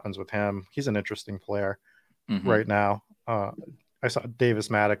what happens with him. He's an interesting player right now. I saw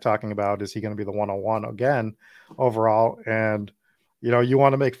Davis Maddock talking about, is he going to be the 101 again overall? And, you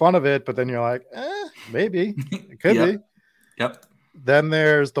want to make fun of it, but then you're like, maybe it could be. Yep. Then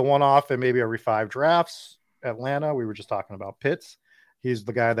there's the one-off and maybe every 5 drafts. Atlanta, we were just talking about Pitts. He's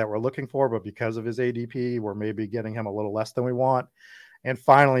the guy that we're looking for, but because of his ADP, we're maybe getting him a little less than we want. And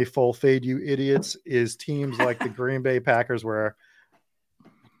finally, full fade, you idiots, is teams like the Green Bay Packers, where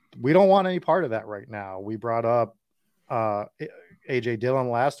we don't want any part of that right now. We brought up A.J.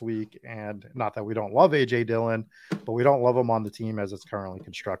 Dillon last week, and not that we don't love A.J. Dillon, but we don't love him on the team as it's currently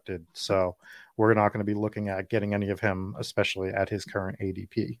constructed. So we're not going to be looking at getting any of him, especially at his current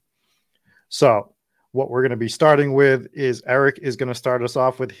ADP. So what we're going to be starting with is Eric is going to start us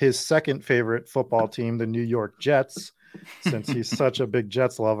off with his second favorite football team, the New York Jets, since he's such a big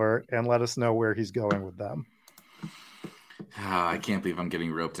Jets lover, and let us know where he's going with them. I can't believe I'm getting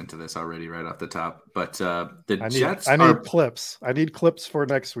roped into this already right off the top. But Jets. I need clips. I need clips for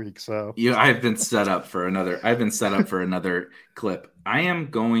next week. So I've been set up for another clip. I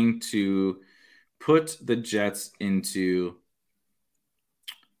am going to put the Jets into.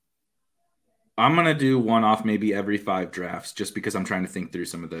 I'm gonna do one off maybe every 5 drafts, just because I'm trying to think through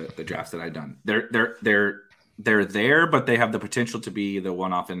some of the drafts that I've done. They're there, but they have the potential to be the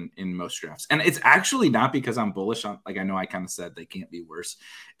one off in most drafts. And it's actually not because I'm bullish on, like, I know I kind of said they can't be worse.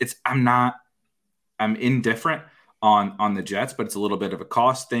 I'm indifferent on the Jets, but it's a little bit of a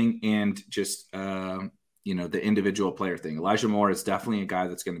cost thing and just, the individual player thing. Elijah Moore is definitely a guy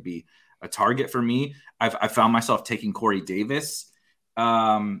that's going to be a target for me. I found myself taking Corey Davis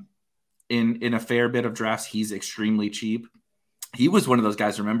in a fair bit of drafts. He's extremely cheap. He was one of those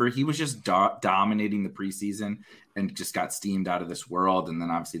guys, remember, he was just dominating the preseason and just got steamed out of this world. And then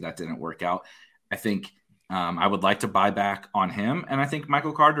obviously that didn't work out. I think I would like to buy back on him. And I think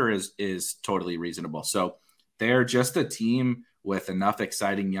Michael Carter is totally reasonable. So they're just a team with enough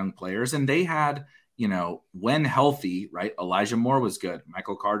exciting young players. And they had, when healthy, right? Elijah Moore was good.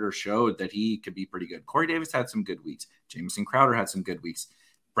 Michael Carter showed that he could be pretty good. Corey Davis had some good weeks. Jamison Crowder had some good weeks.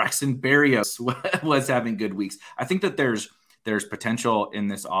 Braxton Berrios was having good weeks. I think that there's potential in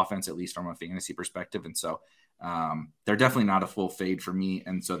this offense, at least from a fantasy perspective. And so they're definitely not a full fade for me.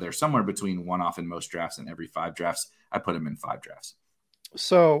 And so they're somewhere between one off in most drafts, and every 5 drafts, I put them in 5 drafts.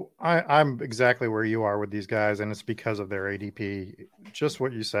 So I'm exactly where you are with these guys, and it's because of their ADP. Just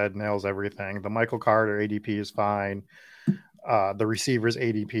what you said nails everything. The Michael Carter ADP is fine. The receivers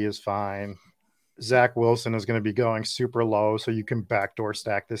ADP is fine. Zach Wilson is going to be going super low, so you can backdoor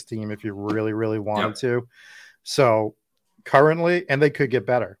stack this team if you really, really wanted to. So currently, and they could get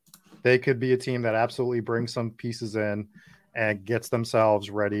better. They could be a team that absolutely brings some pieces in and gets themselves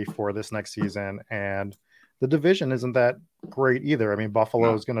ready for this next season. And the division isn't that great either. I mean,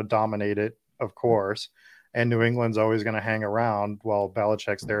 Buffalo is going to dominate it, of course, and New England's always going to hang around while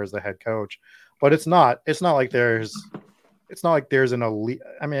Belichick's there as the head coach. But it's not like there's it's not like there's an elite.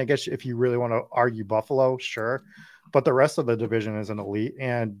 I mean, I guess if you really want to argue Buffalo, sure, but the rest of the division is an elite,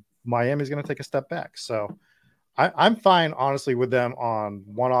 and Miami's going to take a step back. So I'm fine, honestly, with them on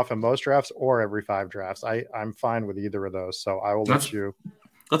one-off in most drafts or every 5 drafts. I'm fine with either of those. So I will let you.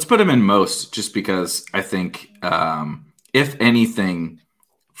 Let's put them in most, just because I think if anything,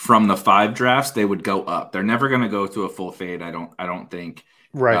 from the 5 drafts, they would go up. They're never going to go to a full fade. I don't think.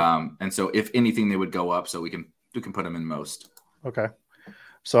 Right. And so if anything, they would go up. So we can put them in most. Okay.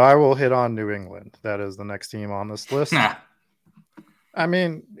 So I will hit on New England. That is the next team on this list. I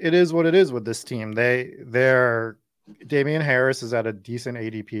mean, it is what it is with this team. They're Damian Harris is at a decent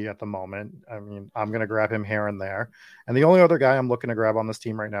ADP at the moment. I mean, I'm going to grab him here and there. And the only other guy I'm looking to grab on this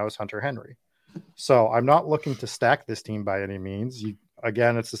team right now is Hunter Henry. So I'm not looking to stack this team by any means.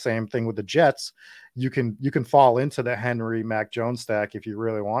 Again, it's the same thing with the Jets. You can fall into the Henry Mac Jones stack if you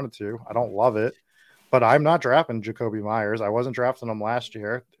really wanted to. I don't love it, but I'm not drafting Jacoby Myers. I wasn't drafting him last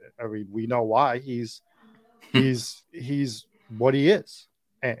year. I mean, we know why. He's what he is,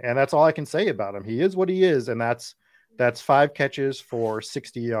 and that's all I can say about him. He is what he is, and that's 5 catches for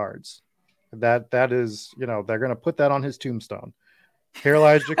 60 yards. That is, they're going to put that on his tombstone. Here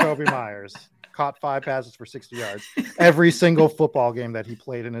lies Jacoby Myers, caught 5 passes for 60 yards every single football game that he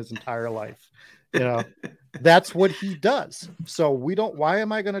played in his entire life. That's what he does. So why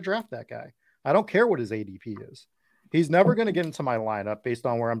am I going to draft that guy? I don't care what his ADP is. He's never going to get into my lineup based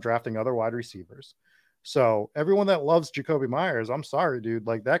on where I'm drafting other wide receivers. So everyone that loves Jacoby Myers, I'm sorry, dude.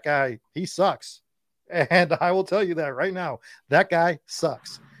 Like, that guy, he sucks. And I will tell you that right now. That guy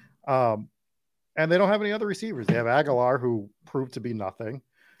sucks. And they don't have any other receivers. They have Aguilar, who proved to be nothing.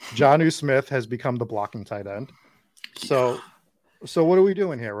 Jonnu Smith has become the blocking tight end. So what are we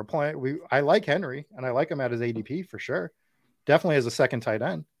doing here? We're playing. I like Henry, and I like him at his ADP for sure. Definitely as a second tight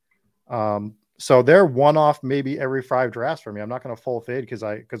end. So they're one-off maybe every 5 drafts for me. I'm not going to full fade because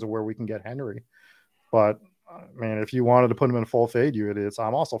of where we can get Henry. But I mean, if you wanted to put him in full fade, you idiots,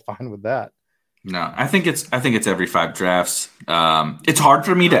 I'm also fine with that. No, I think it's every 5 drafts. It's hard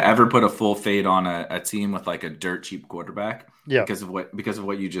for me to ever put a full fade on a team with like a dirt cheap quarterback. Yeah. Because of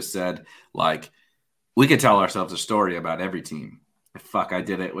what you just said. Like, we could tell ourselves a story about every team. Fuck, I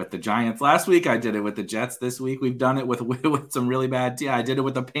did it with the Giants last week. I did it with the Jets this week. We've done it with some really bad. Yeah, I did it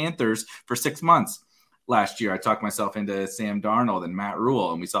with the Panthers for 6 months. Last year, I talked myself into Sam Darnold and Matt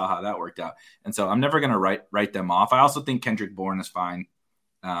Rule, and we saw how that worked out. And so I'm never going to write them off. I also think Kendrick Bourne is fine.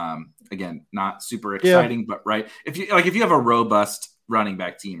 Again, not super exciting, but right. If you have a robust running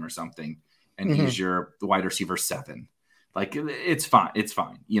back team or something, and he's your wide receiver 7, like, it's fine. It's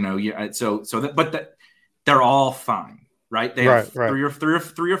fine. They're all fine, right? They have three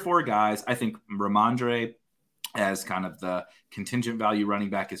or four guys. I think Ramondre as kind of the contingent value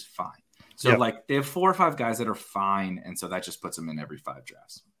running back is fine. So like, they have 4 or 5 guys that are fine. And so that just puts them in every 5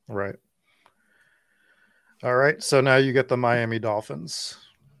 drafts. Right. All right. So now you get the Miami Dolphins.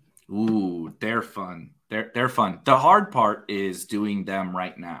 Ooh, they're fun. They're fun. The hard part is doing them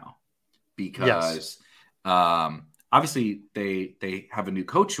right now because obviously they have a new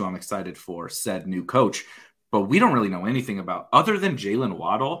coach who I'm excited for, said new coach, but we don't really know anything about other than Jalen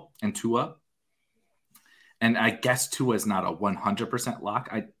Waddle and Tua. And I guess Tua is not a 100% lock.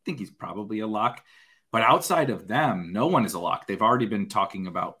 I think he's probably a lock. But outside of them, no one is a lock. They've already been talking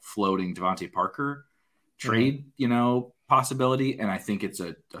about floating Devontae Parker trade, possibility. And I think it's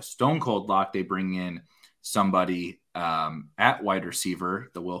a stone cold lock. They bring in somebody at wide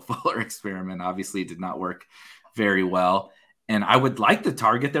receiver. The Will Fuller experiment obviously did not work very well. And I would like to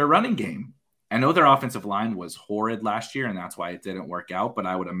target their running game. I know their offensive line was horrid last year, and that's why it didn't work out. But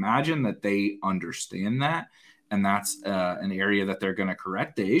I would imagine that they understand that, and that's an area that they're going to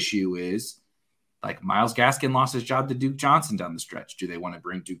correct. The issue is, like, Myles Gaskin lost his job to Duke Johnson down the stretch. Do they want to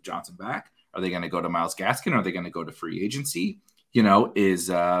bring Duke Johnson back? Are they going to go to Myles Gaskin? Are they going to go to free agency? Is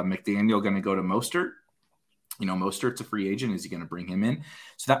McDaniel going to go to Mostert? Mostert's a free agent. Is he going to bring him in?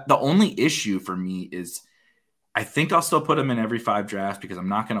 So that the only issue for me is, I think I'll still put him in every 5 drafts because I'm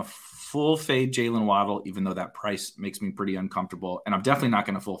not going to full fade Jalen Waddle, even though that price makes me pretty uncomfortable. And I'm definitely not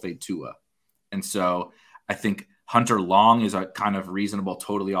going to full fade Tua. And so I think Hunter Long is a kind of reasonable,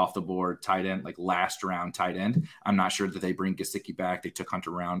 totally off the board tight end, like last round tight end. I'm not sure that they bring Gesicki back. They took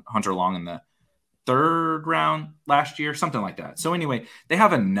Hunter Long in the 3rd round last year, something like that. So anyway, they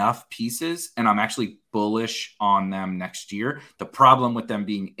have enough pieces, and I'm actually bullish on them next year. The problem with them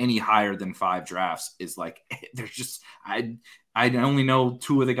being any higher than 5 drafts is, like, there's just I only know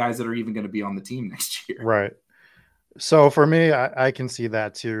 2 of the guys that are even going to be on the team next year. Right. So for me, I can see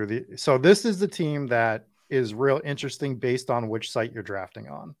that too. So this is the team that is real interesting based on which site you're drafting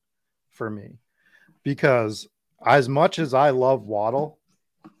on for me, because as much as I love Waddle,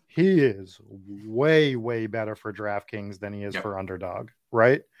 he is way, way better for DraftKings than he is for Underdog,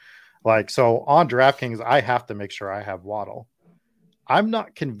 right? Like, so on DraftKings, I have to make sure I have Waddle. I'm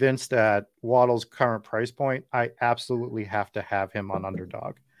not convinced at Waddle's current price point. I absolutely have to have him on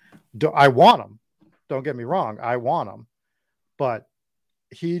Underdog. I want him. Don't get me wrong. I want him. But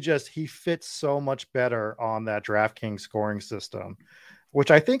he fits so much better on that DraftKings scoring system, which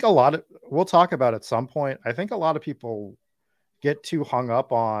I think we'll talk about at some point. I think a lot of people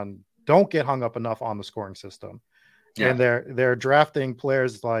don't get hung up enough on the scoring system. Yeah. And they're drafting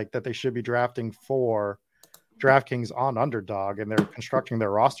players like that they should be drafting for DraftKings on Underdog, and they're constructing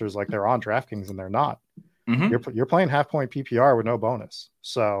their rosters like they're on DraftKings, and they're not. Mm-hmm. You're playing half point PPR with no bonus.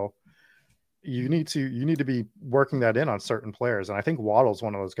 So you need to be working that in on certain players. And I think Waddle's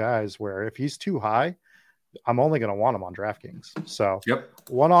one of those guys where if he's too high, I'm only going to want him on DraftKings. So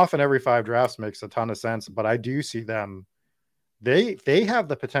one off in every 5 drafts makes a ton of sense, but I do see them. They have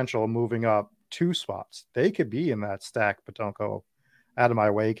the potential of moving up 2 spots. They could be in that stack, but don't go out of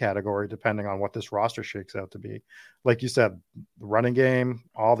my way category, depending on what this roster shakes out to be. Like you said, the running game,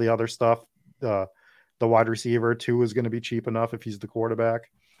 all the other stuff, the wide receiver 2 is going to be cheap enough if he's the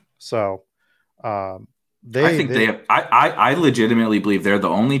quarterback. So I legitimately believe they're the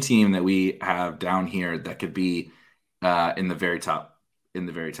only team that we have down here that could be in the very top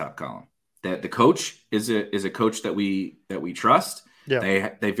column. That the coach is a coach that we trust. Yeah.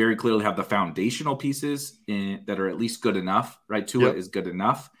 They very clearly have the foundational pieces that are at least good enough, right? Tua is good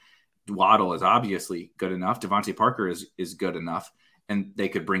enough. Waddle is obviously good enough. Devontae Parker is good enough. And they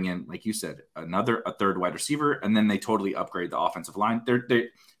could bring in, like you said, a third wide receiver, and then they totally upgrade the offensive line.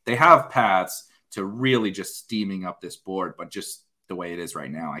 They have paths to really just steaming up this board, but just the way it is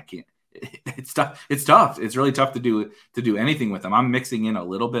right now, I can't. It's tough. It's tough. It's really tough to do anything with them. I'm mixing in a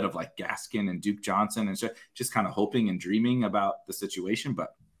little bit of like Gaskin and Duke Johnson and just kind of hoping and dreaming about the situation,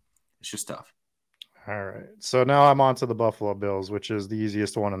 but it's just tough. All right. So now I'm on to the Buffalo Bills, which is the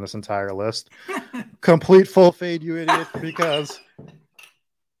easiest one on this entire list. Complete full fade, you idiot, because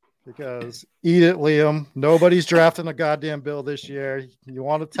eat it, Liam. Nobody's drafting a goddamn Bill this year. You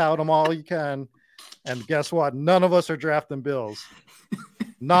want to tout them all you can. And guess what? None of us are drafting Bills.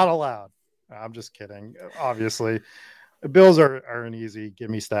 Not allowed. I'm just kidding. Obviously, the Bills are an easy give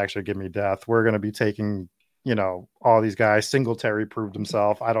me stacks or give me death. We're going to be taking, all these guys. Singletary proved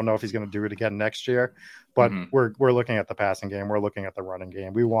himself. I don't know if he's going to do it again next year, but we're looking at the passing game. We're looking at the running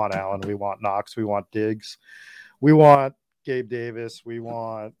game. We want Allen. We want Knox. We want Diggs. We want Gabe Davis.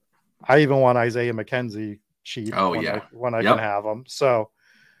 I even want Isaiah McKenzie cheap when I can have them. So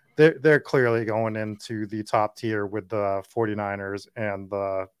they're clearly going into the top tier with the 49ers and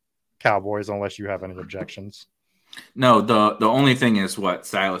the Cowboys, unless you have any objections. No, the only thing is what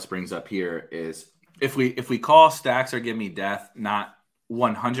Silas brings up here is if we call stacks or give me death, not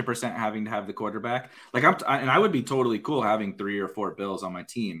 100% having to have the quarterback. Like I would be totally cool having 3 or 4 Bills on my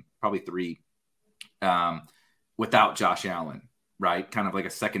team, probably 3, without Josh Allen. Right, kind of like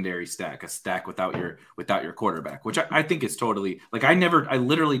a secondary stack, a stack without your quarterback, which I think is totally like I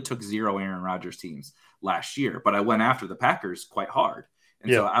literally took 0 Aaron Rodgers teams last year, but I went after the Packers quite hard,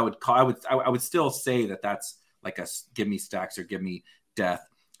 and so I would still say that that's like a give me stacks or give me death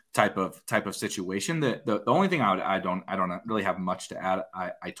type of situation. The only thing I don't really have much to add.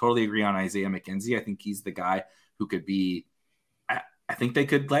 I totally agree on Isaiah McKenzie. I think he's the guy who could be. I think they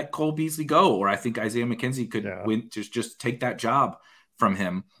could let Cole Beasley go, or I think Isaiah McKenzie could win, just take that job from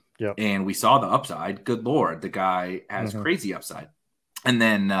him. Yep. And we saw the upside. Good Lord, the guy has crazy upside. And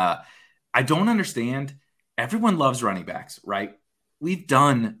then I don't understand. Everyone loves running backs, right? We've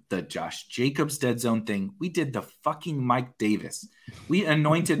done the Josh Jacobs dead zone thing. We did the fucking Mike Davis. We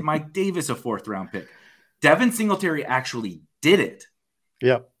anointed Mike Davis a 4th round pick. Devin Singletary actually did it.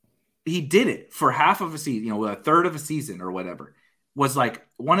 Yep. He did it for half of a season, a third of a season or whatever. Was like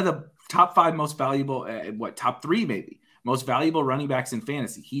one of the top 5 most valuable, top 3 maybe, most valuable running backs in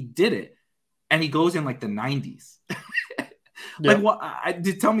fantasy. He did it, and he goes in like the 90s. Like what?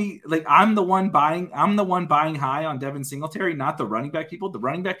 Tell me, like I'm the one buying high on Devin Singletary, not the running back people. The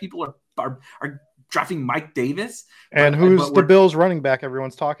running back people are drafting Mike Davis. And who's the Bills running back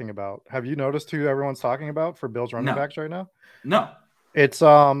everyone's talking about? Have you noticed who everyone's talking about for Bills running backs right now? No, it's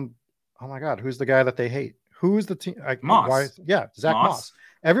oh my God, who's the guy that they hate? Who's the team? Moss. Zach Moss.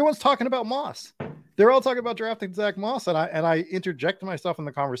 Everyone's talking about Moss. They're all talking about drafting Zach Moss, and I interject myself in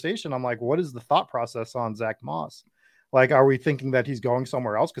the conversation. I'm like, what is the thought process on Zach Moss? Like, are we thinking that he's going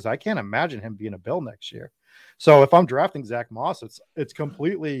somewhere else? Because I can't imagine him being a Bill next year. So if I'm drafting Zach Moss, it's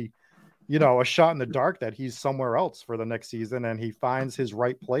completely, a shot in the dark that he's somewhere else for the next season, and he finds his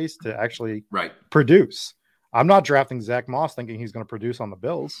right place to actually produce. I'm not drafting Zach Moss thinking he's going to produce on the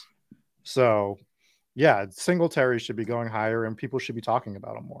Bills. So, yeah, Singletary should be going higher, and people should be talking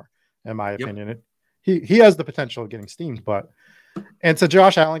about him more, in my opinion. He has the potential of getting steamed, and to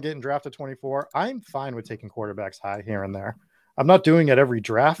Josh Allen getting drafted 24, I'm fine with taking quarterbacks high here and there. I'm not doing it every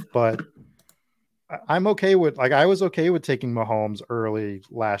draft, but I'm okay with, I was okay with taking Mahomes early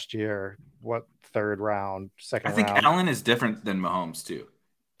last year. Third round, second round? I think Allen is different than Mahomes too.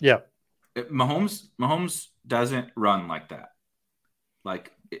 Yeah. Mahomes doesn't run like that.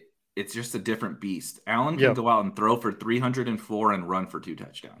 It's just a different beast. Allen can go out and throw for 304 and run for 2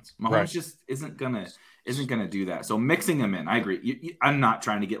 touchdowns. Mahomes just isn't gonna do that. So mixing him in, I agree. I'm not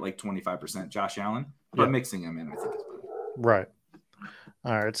trying to get 25% Josh Allen, but mixing him in, I think is better. Right.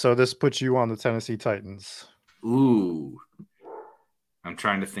 All right. So this puts you on the Tennessee Titans. Ooh. I'm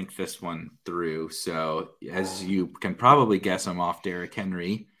trying to think this one through. So as you can probably guess, I'm off Derrick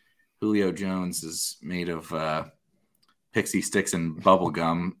Henry. Julio Jones is made of pixie sticks and bubble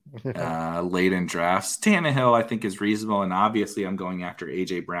gum late in drafts. Tannehill, I think, is reasonable. And obviously I'm going after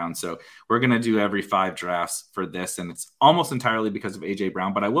A.J. Brown. So we're going to do every 5 drafts for this. And it's almost entirely because of A.J.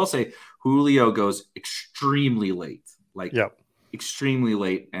 Brown. But I will say Julio goes extremely late. Extremely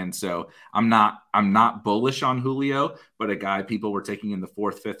late, and so I'm not bullish on Julio, but a guy people were taking in the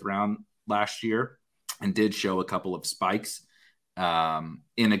 4th, 5th round last year and did show a couple of spikes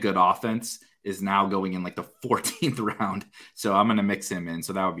in a good offense is now going in the 14th round. So I'm going to mix him in.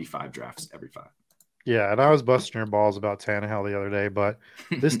 So that would be 5 drafts every 5. Yeah, and I was busting your balls about Tannehill the other day, but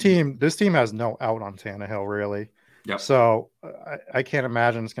this team has no out on Tannehill really. Yep. So I can't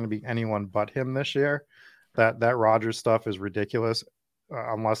imagine it's going to be anyone but him this year. That Rodgers stuff is ridiculous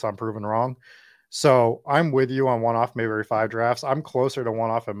unless I'm proven wrong. So I'm with you on one-off maybe every 5 drafts. I'm closer to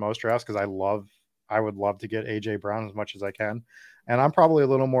one-off in most drafts because I would love to get A.J. Brown as much as I can. And I'm probably a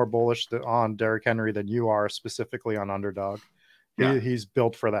little more bullish on Derrick Henry than you are, specifically on Underdog. Yeah. He's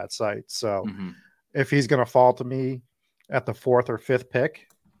built for that site. So if he's going to fall to me at the 4th or 5th pick,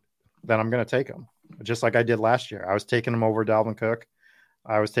 then I'm going to take him. Just like I did last year. I was taking him over Dalvin Cook.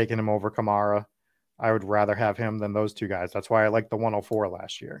 I was taking him over Kamara. I would rather have him than those 2 guys. That's why I liked the 104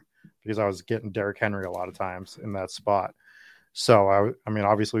 last year, because I was getting Derrick Henry a lot of times in that spot. So, I mean,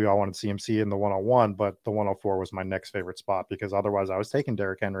 obviously we all wanted CMC in the 101, but the 104 was my next favorite spot because otherwise I was taking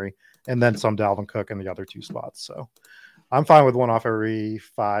Derrick Henry and then some Dalvin Cook in the other 2 spots. So I'm fine with one-off every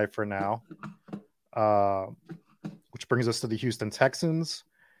 5 for now, which brings us to the Houston Texans.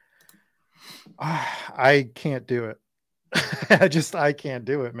 I can't do it. I can't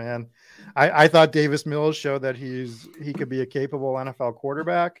do it, man. I thought Davis Mills showed that he could be a capable NFL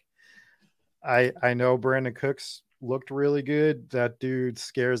quarterback. I know Brandon Cooks looked really good. That dude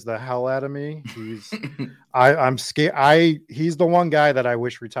scares the hell out of me. I'm scared. He's the one guy that I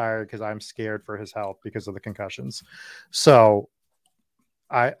wish retired because I'm scared for his health because of the concussions. So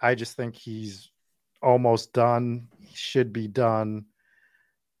I just think he's almost done. He should be done.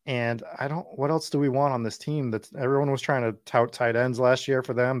 And what else do we want on this team? That everyone was trying to tout tight ends last year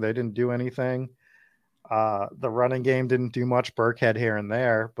for them. They didn't do anything. The running game didn't do much. Burkhead here and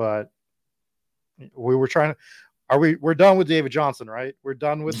there, but we were trying to, we're done with David Johnson, right? We're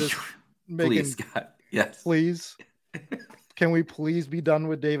done with this. Please, God. Yes. Please. Can we please be done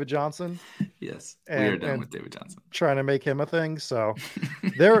with David Johnson? Yes. We are done with David Johnson. Trying to make him a thing. So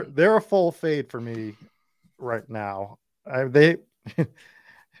they're a full fade for me right now.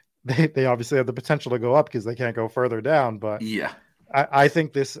 They obviously have the potential to go up because they can't go further down. But yeah, I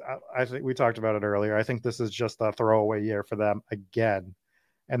think we talked about it earlier. I think this is just a throwaway year for them again.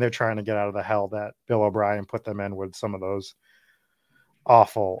 And they're trying to get out of the hell that Bill O'Brien put them in with some of those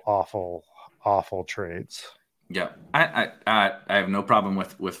awful, awful, awful trades. Yeah, I have no problem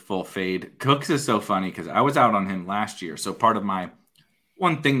with full fade. Cooks is so funny because I was out on him last year. So part of my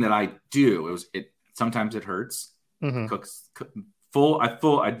one thing that I do sometimes it hurts. Mm-hmm.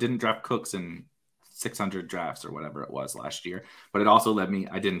 I didn't draft Cooks in 600 drafts or whatever it was last year, but it also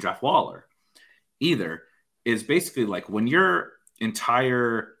I didn't draft Waller either. Is basically when your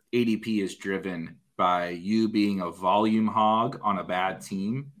entire ADP is driven by you being a volume hog on a bad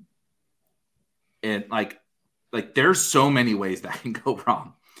team, and there's so many ways that can go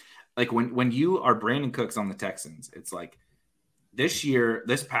wrong. When you are Brandon Cooks on the Texans, it's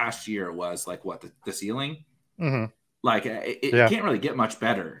this past year was the ceiling. Mm-hmm. It can't really get much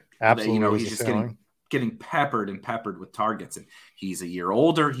better. Absolutely. He's just getting peppered with targets, and he's a year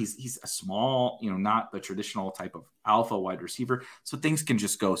older. He's a small, not the traditional type of alpha wide receiver. So things can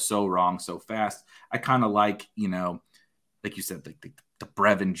just go so wrong so fast. I kind of like you said, the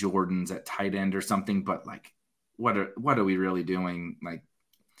Brevin Jordans at tight end or something, but what are we really doing?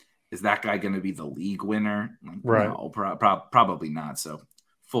 is that guy going to be the league winner? Like, right. No, probably not. So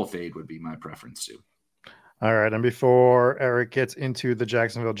full fade would be my preference too. All right. And before Eric gets into the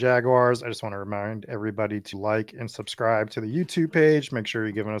Jacksonville Jaguars, I just want to remind everybody to like and subscribe to the YouTube page. Make sure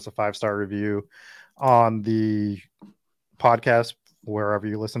you're giving us a 5-star review on the podcast, wherever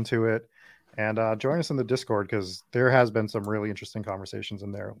you listen to it. And join us in the Discord, because there has been some really interesting conversations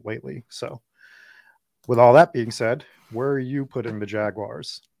in there lately. So with all that being said, where are you putting the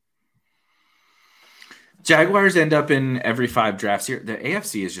Jaguars? Jaguars end up in every 5 drafts here. The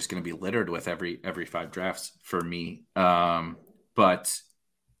AFC is just going to be littered with every 5 drafts for me. But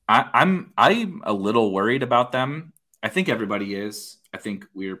I'm a little worried about them. I think everybody is. I think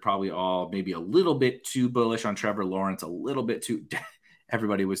we're probably all maybe a little bit too bullish on Trevor Lawrence, a little bit too.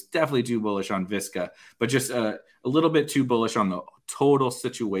 Everybody was definitely too bullish on Visca, but just a little bit too bullish on the total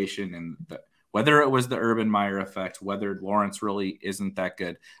situation and whether it was the Urban Meyer effect, whether Lawrence really isn't that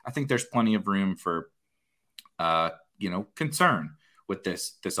good. I think there's plenty of room for concern with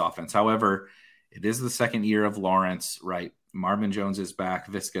this offense. However, it is the second year of Lawrence, right? Marvin Jones is back.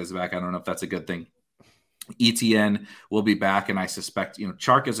 Visca is back. I don't know if that's a good thing. ETN will be back, and I suspect,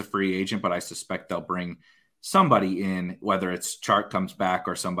 Chark is a free agent, but I suspect they'll bring somebody in, whether it's Chark comes back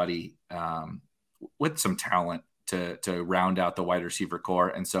or somebody with some talent to round out the wide receiver core.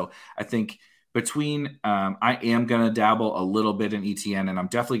 And so I think between I am going to dabble a little bit in ETN, and I'm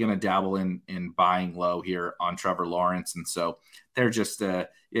definitely going to dabble in buying low here on Trevor Lawrence. And so they're just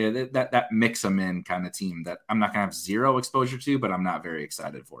that mix them in kind of team that I'm not going to have zero exposure to, but I'm not very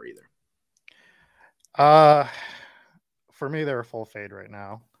excited for either. For me, they're a full fade right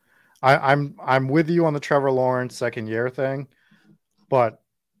now. I'm with you on the Trevor Lawrence second year thing, but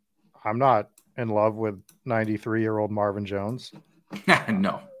I'm not in love with 93-year-old Marvin Jones.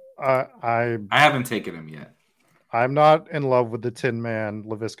 No. I haven't taken him yet. I'm not in love with the Tin Man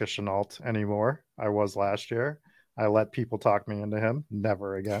Laviska Shenault anymore. I was last year. I let people talk me into him.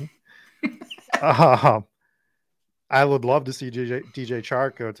 Never again. I would love to see DJ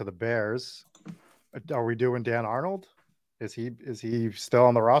Chark go to the Bears. Are we doing Dan Arnold? Is he still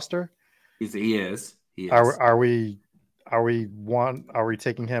on the roster? He is. Are we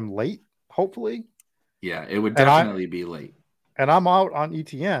taking him late? Hopefully. Yeah, it would definitely be late. And I'm out on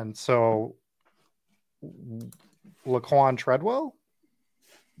ETN, so Laquan Treadwell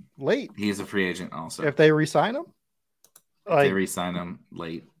late. He's a free agent also. If they re-sign him, they re-sign him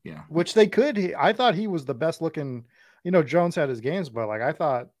late, yeah. Which they could. I thought he was the best looking. Jones had his games, but I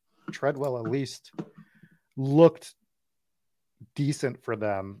thought Treadwell at least looked decent for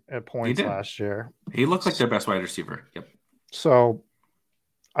them at points last year. He looks like their best wide receiver. Yep. So,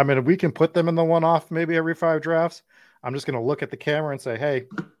 if we can put them in the one-off maybe every 5 drafts, I'm just going to look at the camera and say, hey,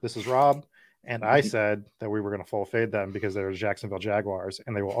 this is Rob. And I said that we were going to full fade them because they're the Jacksonville Jaguars,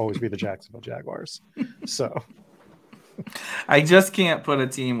 and they will always be the Jacksonville Jaguars. So I just can't put a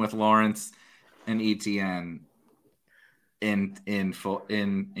team with Lawrence and ETN in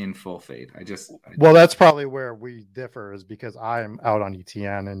full fade. Well, that's probably where we differ, is because I'm out on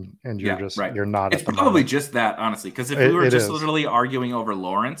ETN and you're you're not. It's probably just that, honestly, because if we were just literally arguing over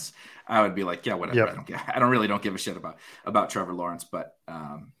Lawrence, I would be like, yeah, whatever. Yep. I don't give a shit about Trevor Lawrence, but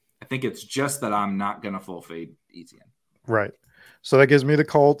I think it's just that I'm not going to full fade ETN. Right. So that gives me the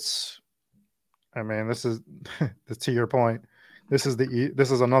Colts. This is to your point. This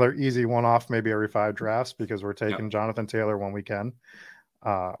is another easy one-off, maybe every 5 drafts, because we're taking Jonathan Taylor when we can.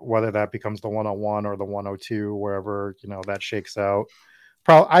 Whether that becomes the 101 or the 102, wherever that shakes out.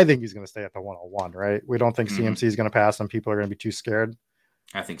 I think he's going to stay at the 101, right? We don't think CMC is going to pass, and people are going to be too scared.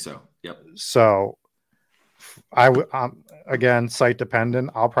 I think so. Yep. So, again, site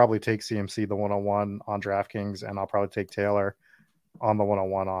dependent. I'll probably take CMC the 101 on DraftKings, and I'll probably take Taylor on the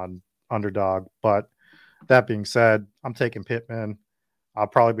 101 on Underdog. But that being said, I'm taking Pittman. I'll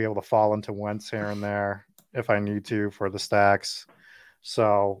probably be able to fall into Wentz here and there if I need to for the stacks.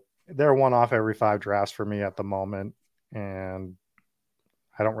 So they're one off every 5 drafts for me at the moment, and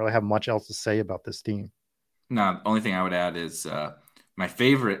I don't really have much else to say about this team. No, the only thing I would add is my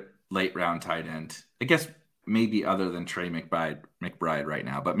favorite late round tight end, I guess maybe other than Trey McBride right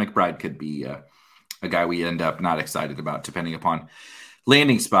now, but McBride could be a guy we end up not excited about depending upon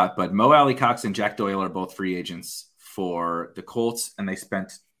landing spot. But Mo Alley-Cox and Jack Doyle are both free agents for the Colts, and they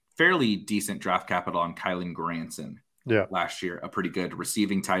spent fairly decent draft capital on Kylan Granson last year, a pretty good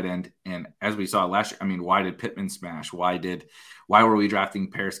receiving tight end. And as we saw last year, why did Pittman smash? Why were we drafting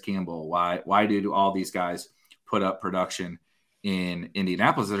Paris Campbell? Why did all these guys put up production in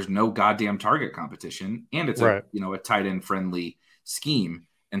Indianapolis? There's no goddamn target competition, and it's a tight end friendly scheme.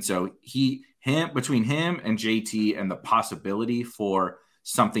 And so between him and JT and the possibility for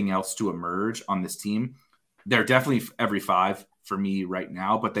something else to emerge on this team. They're definitely every 5 for me right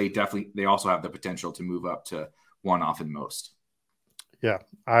now, but they also have the potential to move up to 1 often most. Yeah,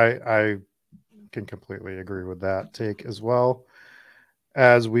 I can completely agree with that take as well.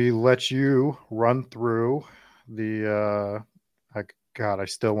 As we let you run through the I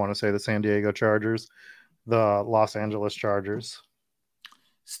still want to say the San Diego Chargers, the Los Angeles Chargers.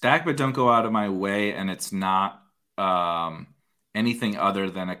 Stack, but don't go out of my way, and it's not anything other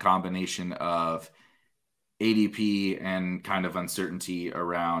than a combination of ADP and kind of uncertainty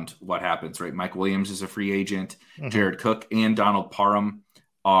around what happens, right? Mike Williams is a free agent. Mm-hmm. Jared Cook and Donald Parham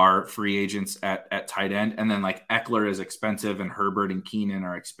are free agents at tight end. And then like Eckler is expensive and Herbert and Keenan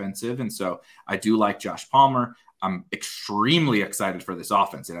are expensive. And so I do like Josh Palmer. I'm extremely excited for this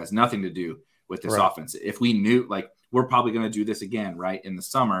offense. It has nothing to do with this offense. If we knew, like, we're probably going to do this again, right, in the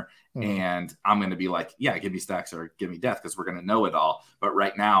summer, and I'm going to be like, yeah, give me Stacks or give me Death because we're going to know it all. But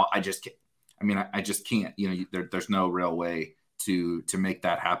right now, I just can't. There's no real way to make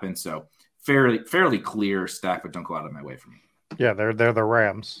that happen. So fairly clear Stack, but don't go out of my way for me. Yeah, they're the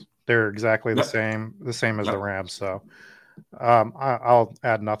Rams. They're exactly the same as the Rams. So I'll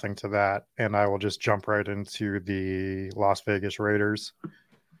add nothing to that, and I will just jump right into the Las Vegas Raiders.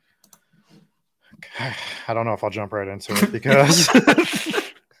 I don't know if I'll jump right into it because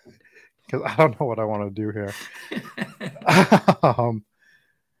I don't know what I want to do here.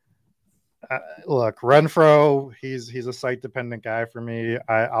 Look, Renfro, he's a site-dependent guy for me.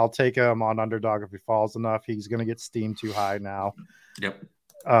 I'll take him on underdog if he falls enough. He's going to get steamed too high now. Yep.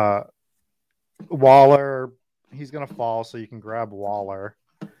 Waller, he's going to fall, so you can grab Waller.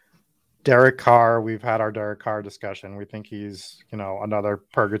 Derek Carr, we've had our Derek Carr discussion. We think he's, another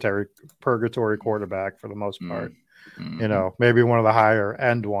purgatory quarterback for the most part. Mm-hmm. Maybe one of the higher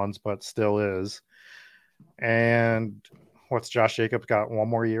end ones, but still is. And what's Josh Jacobs got? One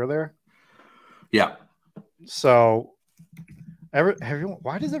more year there? Yeah. So,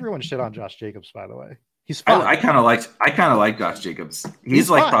 why does everyone shit on Josh Jacobs? By the way, he's fine. I kind of like Josh Jacobs. He's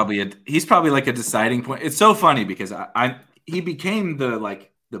like probably like a deciding point. It's so funny because he became the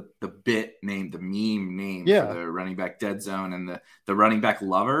bit name, the meme name for the running back dead zone and the running back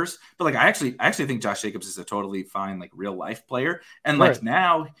lovers. But like I actually think Josh Jacobs is a totally fine like real life player. And like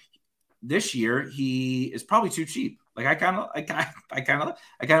now this year he is probably too cheap. Like I kind of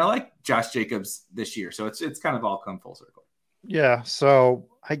like Josh Jacobs this year. So it's kind of all come full circle. Yeah. So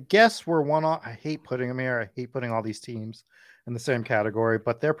I guess we're one off. I hate putting them here. I hate putting all these teams in the same category,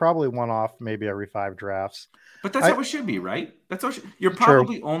 but they're probably one off maybe every 5 drafts. But that's how it should be, right? That's how you're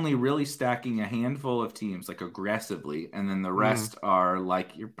probably only really stacking a handful of teams like aggressively, and then the rest are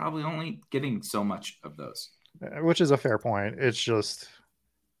like you're probably only getting so much of those. Which is a fair point. It's just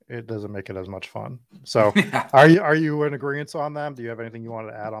it doesn't make it as much fun. So are you in agreement on them? Do you have anything you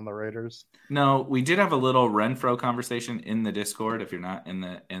wanted to add on the Raiders? No, we did have a little Renfro conversation in the Discord. If you're not in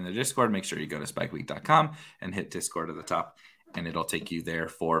the Discord, make sure you go to spikeweek.com and hit Discord at the top, and it'll take you there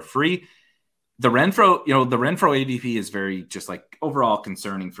for free. The Renfro ADP is very just like overall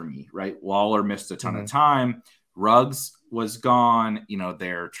concerning for me, right? Waller missed a ton of time. Ruggs was gone.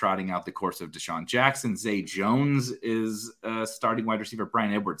 They're trotting out the course of Deshaun Jackson. Zay Jones is a starting wide receiver.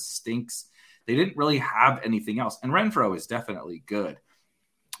 Bryan Edwards stinks. They didn't really have anything else. And Renfro is definitely good.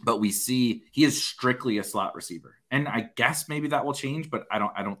 But we see he is strictly a slot receiver. And I guess maybe that will change, but I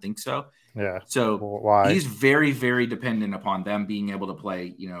don't think so. Yeah. So why? He's very, very dependent upon them being able to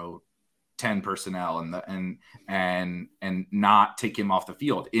play, 10 personnel and not take him off the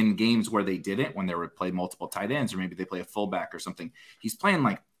field in games where they didn't, when they would play multiple tight ends, or maybe they play a fullback or something. He's playing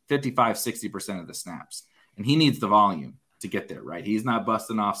like 55-60% of the snaps, and he needs the volume to get there, right? He's not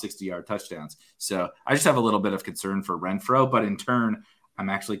busting off 60-yard touchdowns. So I just have a little bit of concern for Renfro, but in turn, I'm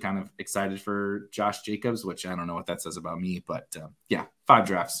actually kind of excited for Josh Jacobs, which I don't know what that says about me, but 5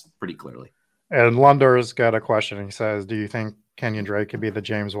 drafts pretty clearly. And Lunder's got a question. He says, do you think Kenyon Drake could be the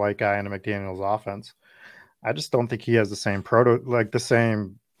James White guy in a McDaniels offense? I just don't think he has the same the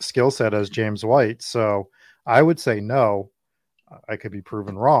same skill set as James White. So I would say no. I could be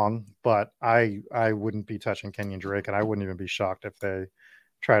proven wrong, but I wouldn't be touching Kenyon Drake, and I wouldn't even be shocked if they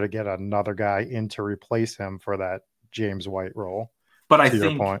try to get another guy in to replace him for that James White role. But I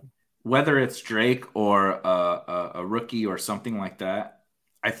think whether it's Drake or a rookie or something like that,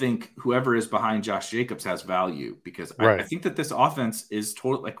 I think whoever is behind Josh Jacobs has value, because I think that this offense is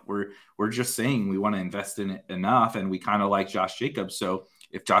totally like we're just saying we want to invest in it enough, and we kind of like Josh Jacobs. So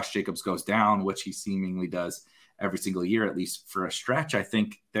if Josh Jacobs goes down, which he seemingly does every single year, at least for a stretch, I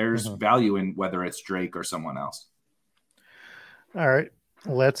think there's value in whether it's Drake or someone else. All right.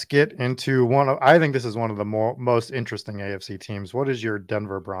 Let's get into I think this is one of the most interesting AFC teams. What is your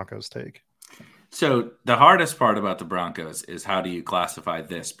Denver Broncos take? So the hardest part about the Broncos is how do you classify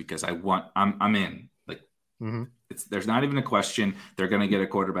this? Because I'm in. Like, there's not even a question. They're going to get a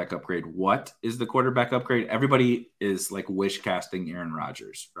quarterback upgrade. What is the quarterback upgrade? Everybody is like wish casting Aaron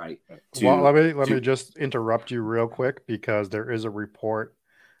Rodgers, right? Let me just interrupt you real quick, because there is a report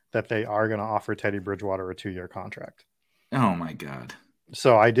that they are going to offer Teddy Bridgewater a 2-year contract. Oh my God.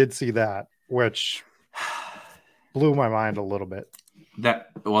 So I did see that, which blew my mind a little bit.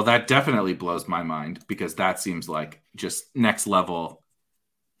 That definitely blows my mind, because that seems like just next level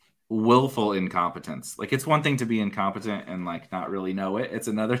willful incompetence. Like, it's one thing to be incompetent and like not really know it. It's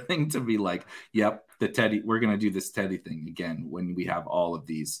another thing to be like, yep, we're going to do this Teddy thing again when we have all of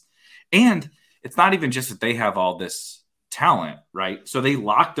these. And it's not even just that they have all this talent, right? So they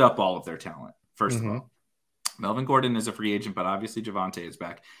locked up all of their talent. First of all, Melvin Gordon is a free agent, but obviously Javonte is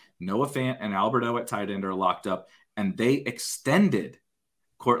back. Noah Fant and Alberto at tight end are locked up, and they extended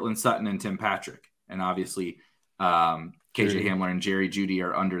Cortland Sutton and Tim Patrick. And obviously KJ Hamler and Jerry Jeudy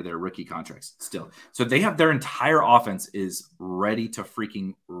are under their rookie contracts still. So they have their entire offense is ready to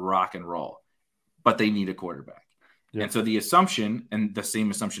freaking rock and roll, but they need a quarterback. Yep. And so the assumption, and the same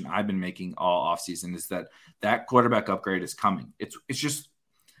assumption I've been making all offseason, is that quarterback upgrade is coming. It's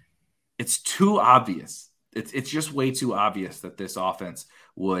too obvious. It's just way too obvious that this offense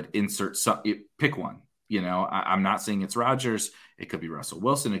would pick one. You know, I'm not saying it's Rodgers. It could be Russell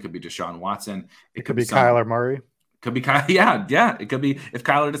Wilson. It could be Deshaun Watson. It could be Kyler Murray. Could be yeah. It could be, if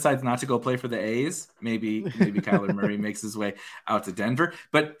Kyler decides not to go play for the A's, maybe Kyler Murray makes his way out to Denver.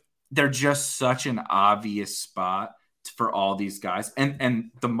 But they're just such an obvious spot for all these guys,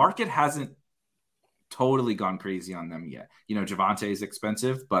 and the market hasn't totally gone crazy on them yet. You know, Javonte is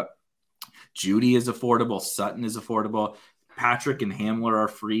expensive, but Jeudy is affordable. Sutton is affordable. Patrick and Hamler are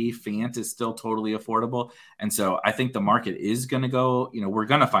free. Fant is still totally affordable. And so I think the market is going to go, you know, we're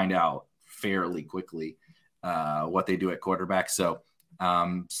going to find out fairly quickly what they do at quarterback. So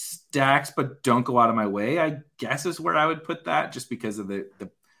stacks, but don't go out of my way, I guess, is where I would put that, just because of the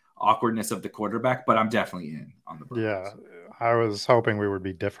awkwardness of the quarterback. But I'm definitely in on the Broncos. Yeah, I was hoping we would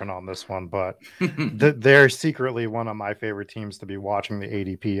be different on this one, but they're secretly one of my favorite teams to be watching the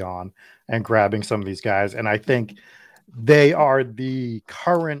ADP on and grabbing some of these guys. And I think they are the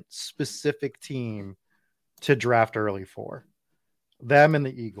current specific team to draft early for. Them and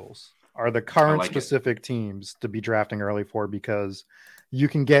the Eagles are the current specific teams to be drafting early for, because you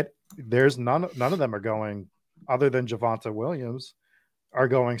can get, there's none of them are going, other than Javonte Williams, are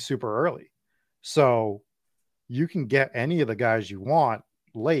going super early. So you can get any of the guys you want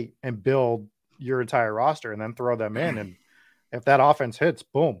late and build your entire roster and then throw them in. And if that offense hits,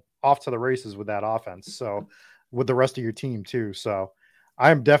 boom, off to the races with that offense. So with the rest of your team too. So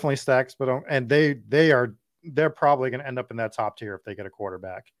I'm definitely stacks, but they're probably going to end up in that top tier if they get a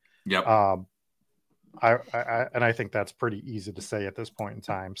quarterback. Yep. I think that's pretty easy to say at this point in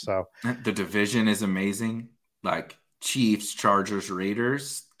time. So the division is amazing. Like Chiefs, Chargers,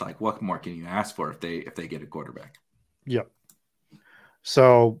 Raiders. Like, what more can you ask for if they get a quarterback? Yep.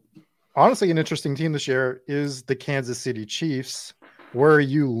 So honestly, an interesting team this year is the Kansas City Chiefs. Where are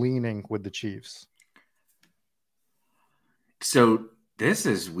you leaning with the Chiefs? So this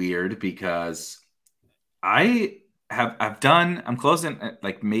is weird, because I'm closing at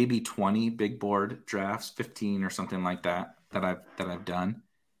like maybe 20 big board drafts, 15 or something like that I've done.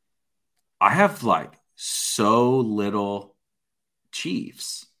 I have like so little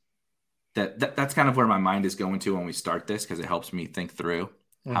Chiefs that's kind of where my mind is going to when we start this, because it helps me think through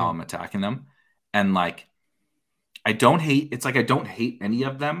how I'm attacking them. And like, I don't hate any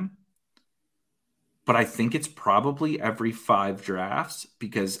of them, but I think it's probably every 5 drafts,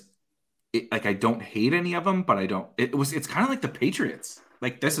 because I don't hate any of them, but it's kind of like the Patriots.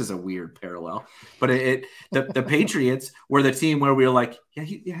 Like, this is a weird parallel, but the Patriots were the team where we were like,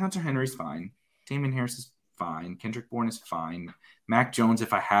 yeah, Hunter Henry's fine. Damon Harris is fine. Kendrick Bourne is fine. Mac Jones,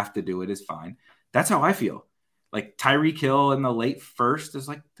 if I have to do it, is fine. That's how I feel. Like, Tyreek Hill in the late first is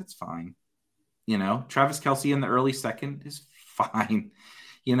like, that's fine. You know, Travis Kelce in the early second is fine.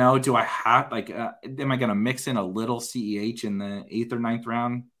 You know, do I have am I going to mix in a little CEH in the 8th or 9th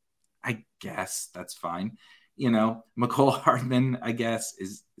round? I guess that's fine. You know, McCole Hardman, I guess,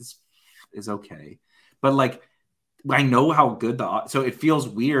 is okay. But like, I know how good so it feels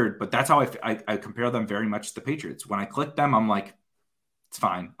weird, but that's how I compare them very much to the Patriots. When I click them, I'm like, it's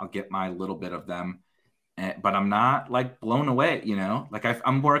fine. I'll get my little bit of them, but I'm not like blown away. You know, like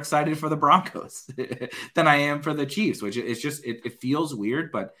I'm more excited for the Broncos than I am for the Chiefs, which is just it feels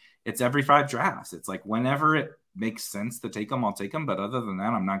weird, but it's every 5 drafts. It's like whenever makes sense to take him, I'll take him. But other than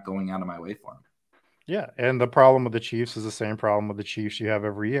that, I'm not going out of my way for him. Yeah, and the problem with the Chiefs is the same problem with the Chiefs you have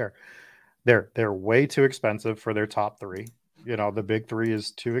every year. They're way too expensive for their top three. The big three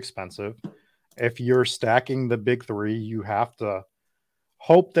is too expensive. If you're stacking the big three, you have to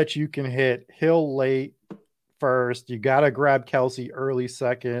hope that you can hit Hill late first. You got to grab Kelsey early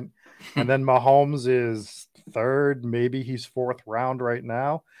second. And then Mahomes is third. Maybe he's fourth round right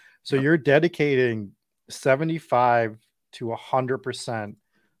now. So you're dedicating 75 to 100%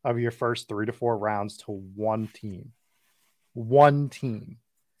 of your first 3 to 4 rounds to one team,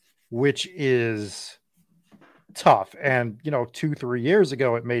 which is tough. And, 2-3 years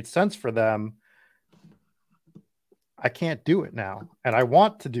ago, it made sense for them. I can't do it now. And I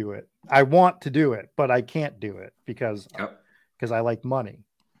want to do it. But I can't do it because I like money.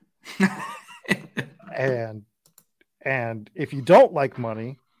 and if you don't like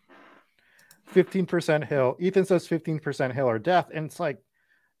money, 15% Hill. Ethan says 15% Hill or death. And it's like,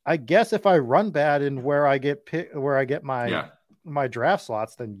 I guess if I run bad in where I get my draft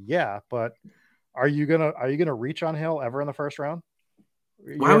slots, then yeah. But are you gonna reach on Hill ever in the first round?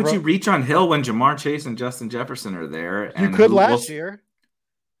 Why would you reach on Hill when Jamar Chase and Justin Jefferson are there? You could last year.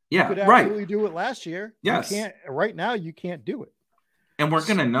 Yeah, you could absolutely do it last year. Yes. You can't right now. You can't do it. And we're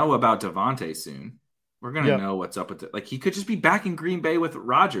gonna know about Devontae soon. We're gonna know what's up with it. Like, he could just be back in Green Bay with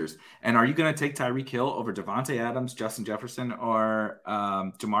Rodgers. And are you gonna take Tyreek Hill over Devontae Adams, Justin Jefferson, or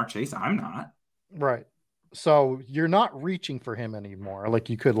Jamar Chase? I'm not. Right. So you're not reaching for him anymore like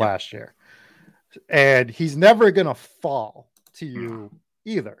you could last year. And he's never gonna fall to you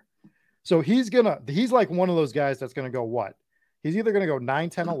either. So he's like one of those guys that's gonna go what? He's either gonna go 9,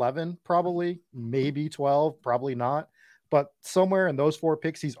 10, 11, probably, maybe 12, probably not. But somewhere in those 4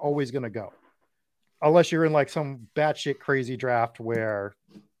 picks, he's always gonna go. Unless you're in like some batshit crazy draft where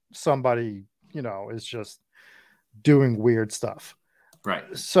somebody, is just doing weird stuff.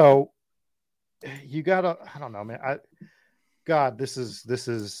 Right. So you gotta, I don't know, man. This is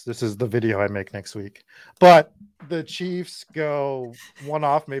the video I make next week. But the Chiefs go one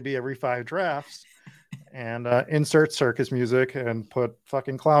off maybe every 5 drafts and insert circus music and put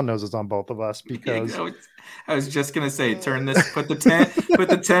fucking clown noses on both of us because I was just gonna say, put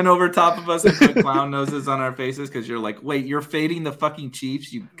the 10 over top of us and put clown noses on our faces because you're like, wait, you're fading the fucking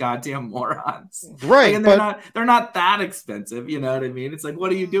Chiefs, you goddamn morons. Right. Like, and they're not that expensive, you know what I mean? It's like,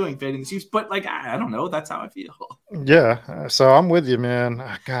 what are you doing, fading the Chiefs? But like, I don't know, that's how I feel. Yeah. So I'm with you, man.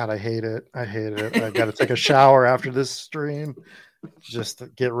 God, I hate it. I gotta take a shower after this stream. Just to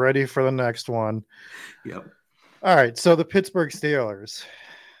get ready for the next one. Yep. All right. So the Pittsburgh Steelers.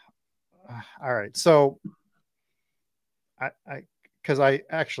 All right. So because I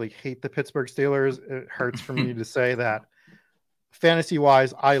actually hate the Pittsburgh Steelers. It hurts for me to say that. Fantasy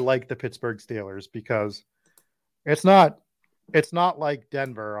wise, I like the Pittsburgh Steelers because it's not like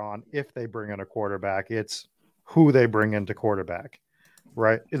Denver on if they bring in a quarterback. It's who they bring into quarterback,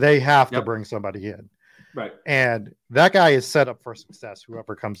 right? They have to bring somebody in. Right. And that guy is set up for success,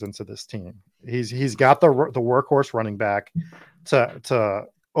 whoever comes into this team. He's got the workhorse running back to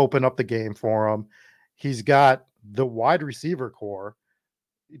open up the game for him. He's got the wide receiver core.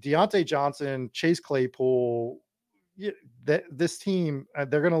 Deontay Johnson, Chase Claypool. This team,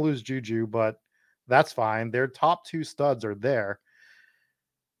 they're going to lose Juju, but that's fine. Their top 2 studs are there.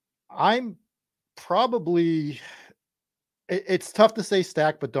 I'm probably – it's tough to say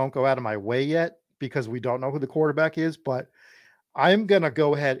stack, but don't go out of my way yet, because we don't know who the quarterback is, but I'm going to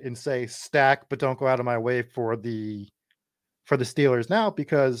go ahead and say stack, but don't go out of my way for the Steelers now,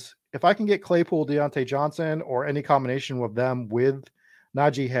 because if I can get Claypool, Deontay Johnson, or any combination of them with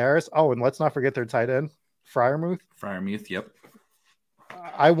Najee Harris. Oh, and let's not forget their tight end, Freiermuth. Yep.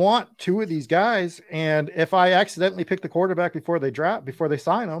 I want 2 of these guys. And if I accidentally pick the quarterback before they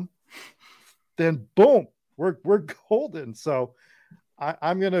sign them, then boom, we're golden. So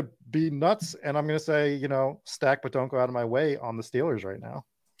I'm going to be nuts, and I'm going to say, stack, but don't go out of my way on the Steelers right now.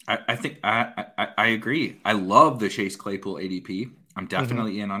 I think I agree. I love the Chase Claypool ADP. I'm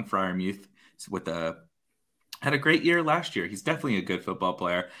definitely in on Freiermuth had a great year last year. He's definitely a good football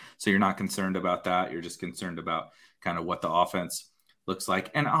player. So you're not concerned about that. You're just concerned about kind of what the offense looks like.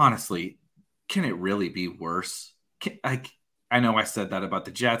 And honestly, can it really be worse? I know I said that about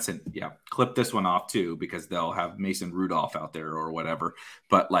the Jets, and clip this one off too, because they'll have Mason Rudolph out there or whatever.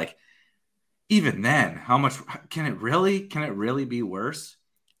 But like, even then, how much can it really be worse?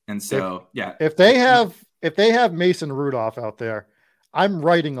 And so, if they have Mason Rudolph out there, I'm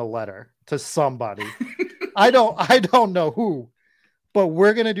writing a letter to somebody. I don't know who, but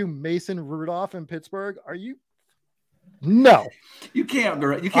we're going to do Mason Rudolph in Pittsburgh. Are you? No, you can't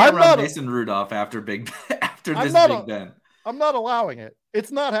run Mason Rudolph after after this Big Ben. I'm not allowing it.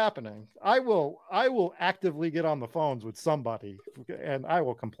 It's not happening. I will actively get on the phones with somebody and I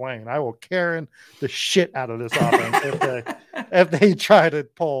will complain. I will Karen the shit out of this offense if they try to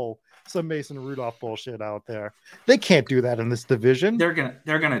pull some Mason Rudolph bullshit out there. They can't do that in this division. They're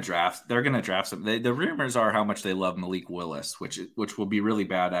gonna draft some. The rumors are how much they love Malik Willis, which will be really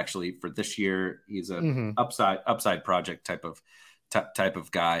bad actually for this year. He's a upside project type of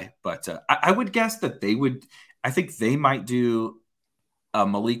guy, but I would guess that they would. I think they might do a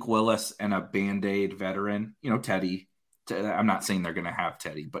Malik Willis and a Band-Aid veteran, Teddy. I'm not saying they're going to have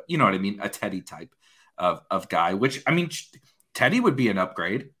Teddy, but you know what I mean? A Teddy type of guy, which, I mean, Teddy would be an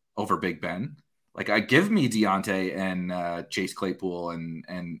upgrade over Big Ben. Like, I give me Deontay and Chase Claypool and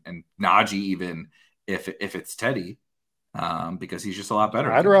Najee even if it's Teddy, because he's just a lot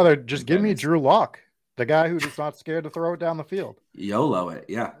better. I'd rather just give me Drew Lock, the guy who's just not scared to throw it down the field. YOLO it,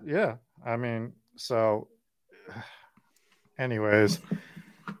 yeah. Yeah, I mean, so... Anyways,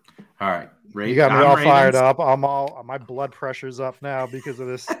 all right. You got me all fired up. My blood pressure's up now because of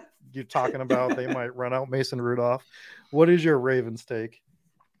this. You're talking about they might run out Mason Rudolph. What is your Ravens take?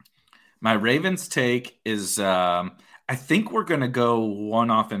 My Ravens take is I think we're going to go one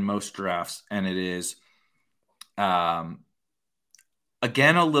off in most drafts, and it is again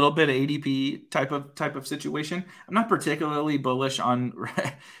a little bit ADP type of situation. I'm not particularly bullish on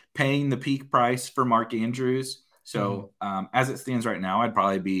paying the peak price for Mark Andrews. So as it stands right now, I'd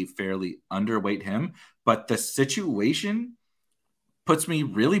probably be fairly underweight him. But the situation puts me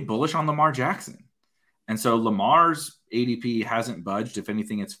really bullish on Lamar Jackson. And so Lamar's ADP hasn't budged. If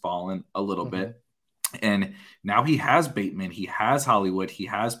anything, it's fallen a little bit. And now he has Bateman. He has Hollywood. He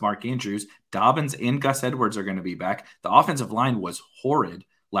has Mark Andrews. Dobbins and Gus Edwards are going to be back. The offensive line was horrid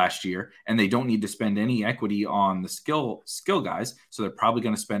last year, and they don't need to spend any equity on the skill guys. So they're probably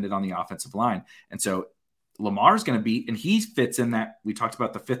going to spend it on the offensive line. And so Lamar's going to be, and he fits in that. We talked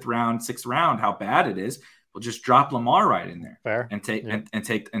about the 5th round, 6th round, how bad it is. We'll just drop Lamar right in there. Fair. And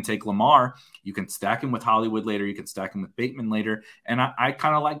take Lamar. You can stack him with Hollywood later. You can stack him with Bateman later. And I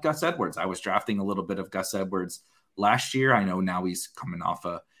kind of like Gus Edwards. I was drafting a little bit of Gus Edwards last year. I know now he's coming off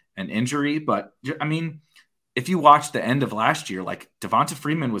an injury, but I mean, if you watch the end of last year, like Devonta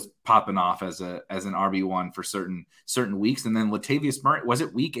Freeman was popping off as an RB1 for certain weeks. And then Latavius Murray, was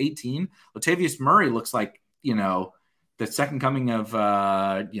it week 18? Latavius Murray looks like, the second coming of,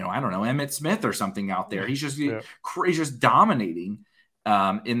 I don't know, Emmitt Smith or something out there. He's just dominating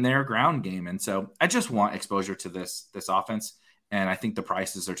in their ground game. And so I just want exposure to this offense. And I think the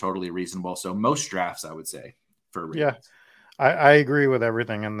prices are totally reasonable. So most drafts, I would say, for Ravens. Yeah, I agree with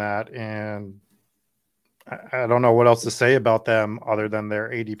everything in that. And I don't know what else to say about them other than their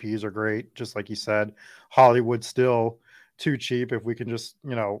ADPs are great. Just like you said, Hollywood still too cheap. If we can just,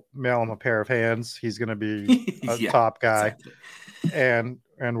 mail him a pair of hands, he's going to be a top guy. Exactly.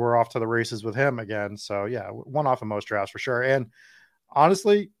 And we're off to the races with him again. So yeah, one off of most drafts for sure. And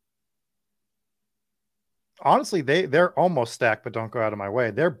honestly, they're almost stacked, but don't go out of my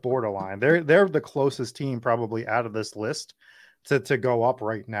way. They're borderline. They're the closest team probably out of this list to go up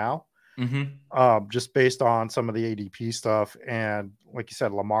right now. Just based on some of the ADP stuff. And like you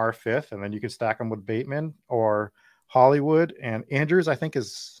said, Lamar 5th, and then you can stack them with Bateman or Hollywood. And Andrews, I think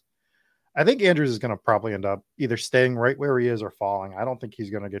Andrews is going to probably end up either staying right where he is or falling. I don't think he's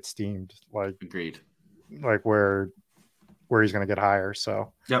going to get steamed agreed, like where he's going to get higher.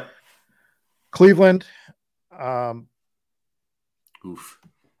 So yep. Cleveland. Oof.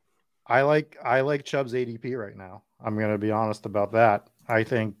 I like Chubb's ADP right now. I'm going to be honest about that. I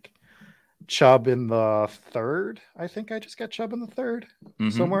think Chubb in the 3rd. I think I just got Chubb in the 3rd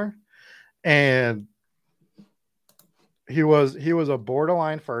somewhere. And he was a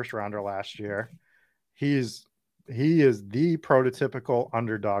borderline first rounder last year. He is the prototypical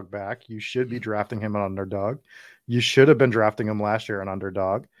underdog back. You should be drafting him an underdog. You should have been drafting him last year an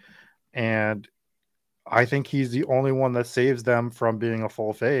underdog. And I think he's the only one that saves them from being a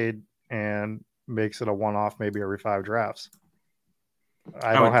full fade and makes it a one-off maybe every 5 drafts.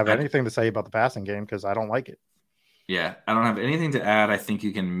 I don't have anything to say about the passing game because I don't like it. Yeah, I don't have anything to add. I think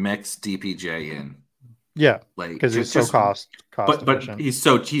you can mix DPJ in. Yeah, because he's so cost but he's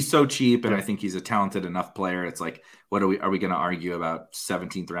so cheap, and I think he's a talented enough player. It's like, are we going to argue about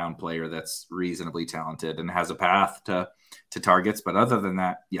 17th round player that's reasonably talented and has a path to targets? But other than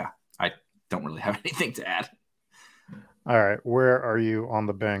that, yeah, I don't really have anything to add. All right, where are you on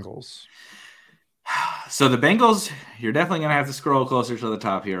the Bengals? So the Bengals, you're definitely going to have to scroll closer to the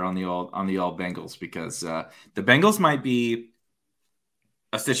top here on the old Bengals, because the Bengals might be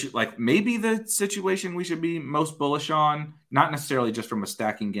like maybe the situation we should be most bullish on, not necessarily just from a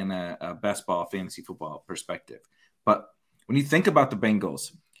stacking and a best ball fantasy football perspective, but when you think about the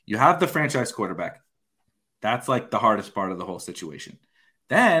Bengals, you have the franchise quarterback. That's like the hardest part of the whole situation.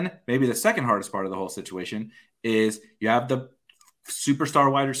 Then maybe the second hardest part of the whole situation is you have the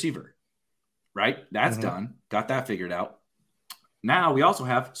superstar wide receiver, right? That's done. Got that figured out. Now we also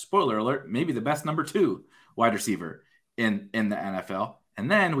have, spoiler alert, maybe the best number 2 wide receiver in the NFL. And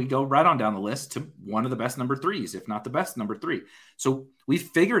then we go right on down the list to one of the best number 3s, if not the best number 3. So we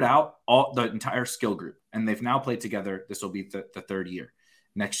figured out all the entire skill group, and they've now played together. This will be the third year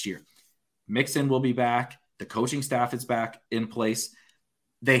next year. Mixon will be back. The coaching staff is back in place.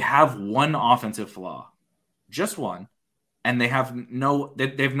 They have one offensive flaw, just one, and they have no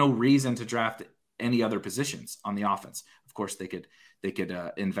reason to draft any other positions on the offense. Of course, they could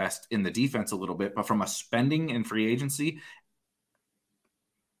invest in the defense a little bit, but from a spending and free agency,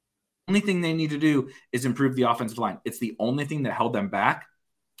 the only thing they need to do is improve the offensive line. It's the only thing that held them back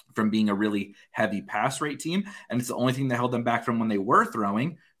from being a really heavy pass rate team, and it's the only thing that held them back from when they were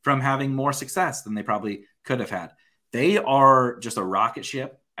throwing from having more success than they probably could have had. They are just a rocket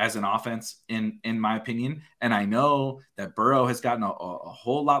ship as an offense, in my opinion. And I know that Burrow has gotten a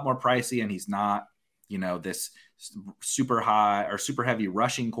whole lot more pricey, and he's not, this super high or super heavy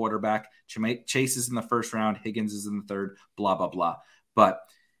rushing quarterback. Chase is in the first round, Higgins is in the third, blah, blah, blah. But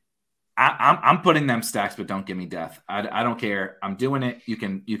I'm putting them stacks, but don't give me death. I don't care. I'm doing it. You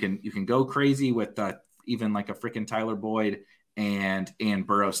can go crazy with even like a freaking Tyler Boyd and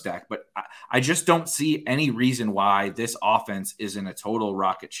Burrow stack, but I just don't see any reason why this offense isn't a total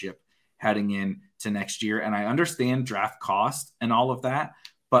rocket ship heading in to next year. And I understand draft cost and all of that,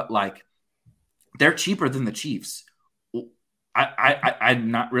 but like, they're cheaper than the Chiefs. I'm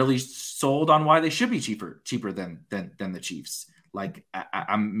not really sold on why they should be cheaper than the Chiefs. Like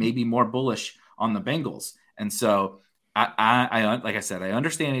I'm maybe more bullish on the Bengals. And so I like I said, I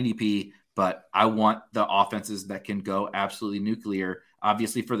understand ADP, but I want the offenses that can go absolutely nuclear,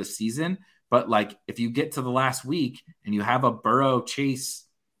 obviously for the season. But like if you get to the last week and you have a Burrow, Chase,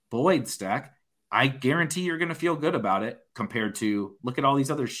 Boyd stack, I guarantee you're going to feel good about it compared to look at all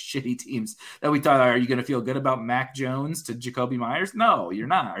these other shitty teams that we thought. Are you going to feel good about Mac Jones to Jacoby Myers? No, you're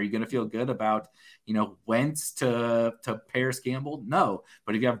not. Are you going to feel good about, Wentz to Paris Campbell? No.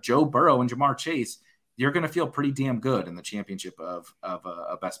 But if you have Joe Burrow and Jamar Chase, you're going to feel pretty damn good in the championship of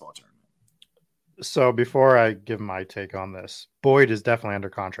a best ball tournament. So before I give my take on this, Boyd is definitely under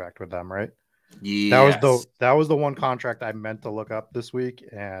contract with them, right? Yes. That was the one contract I meant to look up this week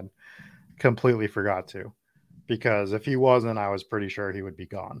and completely forgot to, because if he wasn't, I was pretty sure he would be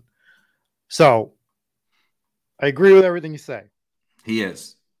gone. So I agree with everything you say. He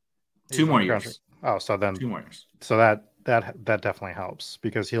is. Two more years. Oh, so then 2 more years. So that definitely helps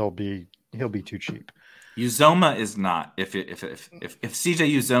because he'll be too cheap. Uzoma is not. If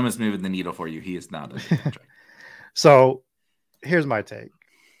CJ Uzoma is moving the needle for you, he is not under contract. So here's my take.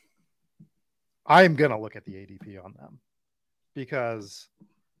 I'm gonna look at the ADP on them because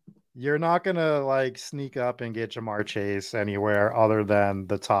you're not gonna like sneak up and get Jamar Chase anywhere other than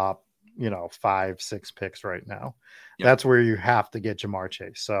the top, 5-6 picks right now. Yep. That's where you have to get Jamar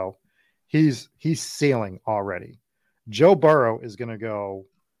Chase. So he's sailing already. Joe Burrow is gonna go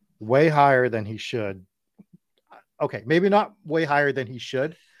way higher than he should. Okay, maybe not way higher than he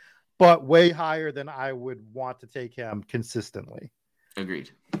should, but way higher than I would want to take him consistently. Agreed.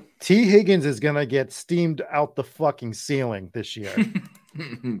 T. Higgins is going to get steamed out the fucking ceiling this year.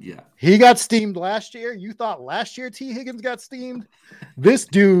 Yeah. He got steamed last year. You thought last year T. Higgins got steamed? This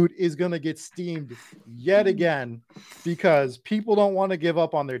dude is going to get steamed yet again because people don't want to give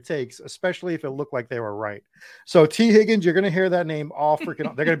up on their takes, especially if it looked like they were right. So T. Higgins, you're going to hear that name all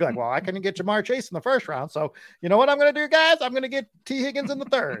freaking. They're going to be like, well, I couldn't get Jamar Chase in the first round. So you know what I'm going to do, guys? I'm going to get T. Higgins in the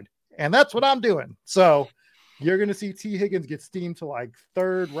third. And that's what I'm doing. So you're going to see T. Higgins get steamed to like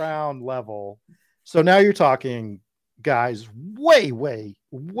third round level. So now you're talking guys way, way,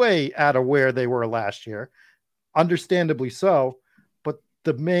 way out of where they were last year. Understandably so. But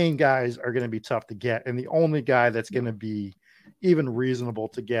the main guys are going to be tough to get. And the only guy that's going to be even reasonable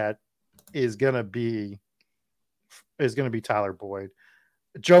to get is going to be Tyler Boyd.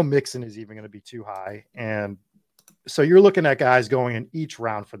 Joe Mixon is even going to be too high. And so you're looking at guys going in each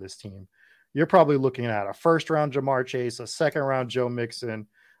round for this team. You're probably looking at a first round Jamar Chase, a second round Joe Mixon.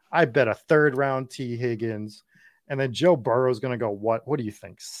 I bet a third round T. Higgins. And then Joe Burrow is going to go, what do you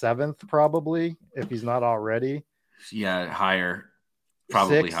think? 7th, probably, if he's not already. Yeah, higher.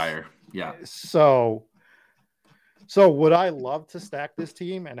 Probably 6th? Higher. Yeah. So So would I love to stack this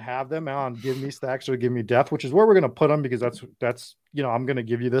team and have them on Give Me Stacks or Give Me Death, which is where we're going to put them, because that's I'm going to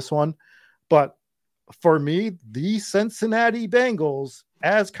give you this one. But for me, the Cincinnati Bengals,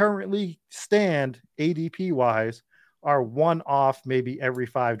 as currently stand ADP wise, are one off maybe every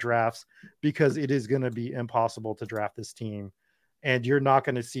 5 drafts, because it is going to be impossible to draft this team. And you're not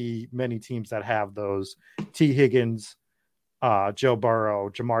going to see many teams that have those T. Higgins, Joe Burrow,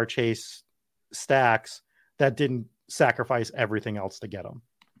 Jamar Chase stacks that didn't sacrifice everything else to get them.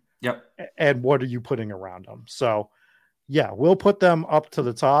 Yep. And what are you putting around them? So yeah, we'll put them up to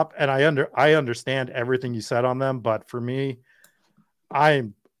the top. And I understand everything you said on them, but for me, I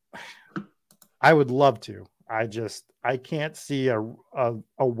would love to. I can't see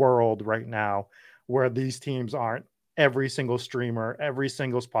a world right now where these teams aren't every single streamer, every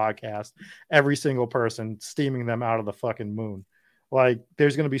single podcast, every single person steaming them out of the fucking moon. Like,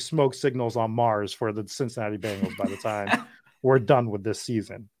 there's going to be smoke signals on Mars for the Cincinnati Bengals by the time we're done with this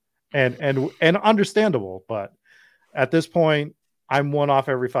season. And understandable, but at this point, I'm one off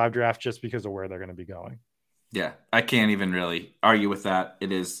every 5 drafts just because of where they're going to be going. Yeah, I can't even really argue with that.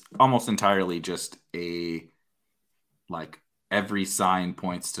 It is almost entirely just every sign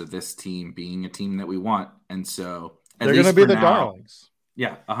points to this team being a team that we want. And so they're going to be the darlings.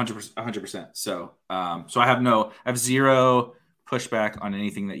 Yeah, 100%. So I have zero pushback on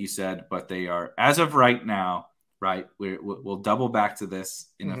anything that you said, but they are, as of right now, right? We'll double back to this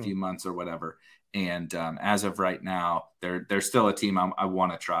in a few months or whatever. And as of right now, they're still a team I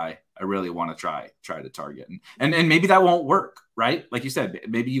want to try. I really want to try to target, and maybe that won't work, right? Like you said,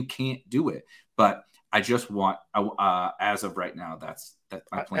 maybe you can't do it, but I just want, as of right now, that's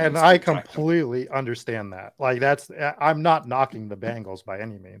my plan. And I completely understand that. Like, I'm not knocking the Bengals by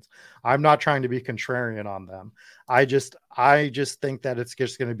any means. I'm not trying to be contrarian on them. I just think that it's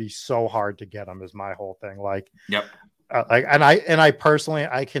just going to be so hard to get them is my whole thing. Like, yep. I personally,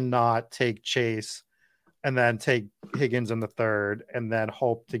 I cannot take Chase and then take Higgins in the 3rd and then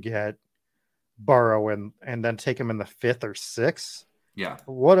hope to get Burrow and then take him in the 5th or 6th. Yeah.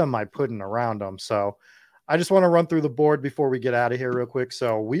 What am I putting around them? So I just want to run through the board before we get out of here real quick.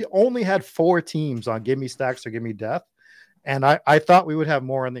 So we only had 4 teams on Give Me Stacks or Give Me Death. And I thought we would have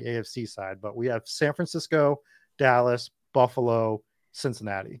more on the AFC side, but we have San Francisco, Dallas, Buffalo,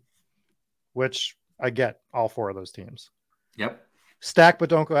 Cincinnati, which I get all 4 of those teams. Yep. Stack, but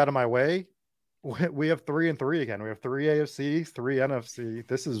don't go out of my way. We have 3 and 3 again. We have 3 AFC, 3 NFC.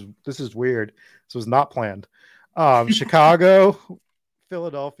 This is weird. This was not planned. Chicago,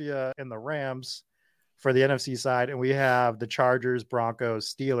 Philadelphia, and the Rams for the NFC side, and we have the Chargers,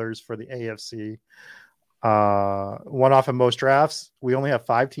 Broncos, Steelers for the AFC. One off in most drafts. We only have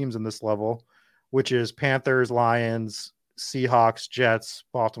 5 teams in this level, which is Panthers, Lions, Seahawks, Jets,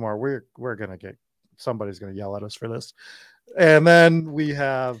 Baltimore. We're gonna get, somebody's gonna yell at us for this. And then we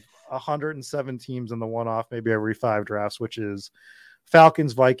have 107 teams in the one off, maybe every 5 drafts, which is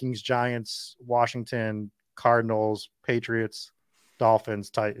Falcons, Vikings, Giants, Washington, Cardinals, Patriots, Dolphins,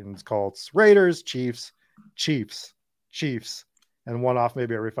 Titans, Colts, Raiders, Chiefs, and one off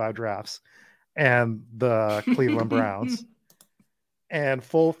maybe every 5 drafts, and the Cleveland Browns. And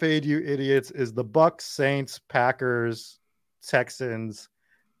full fade, you idiots, is the Bucks, Saints, Packers, Texans,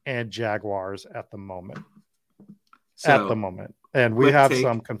 and Jaguars at the moment. And we have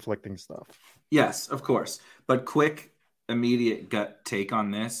some conflicting stuff. Yes, of course. But quick, immediate gut take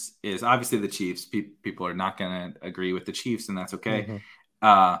on this is obviously the Chiefs. People are not going to agree with the Chiefs, and that's okay.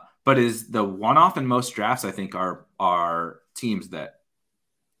 But is the one-off in most drafts, I think, are teams that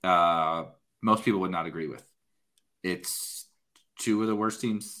most people would not agree with. It's 2 of the worst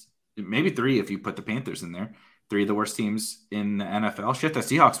teams, maybe 3 if you put the Panthers in there. 3 of the worst teams in the NFL. Shit, the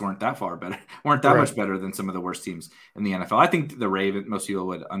Seahawks weren't that much better than some of the worst teams in the NFL. I think the Ravens, most people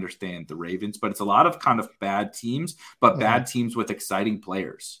would understand the Ravens, but it's a lot of kind of bad teams, but bad teams with exciting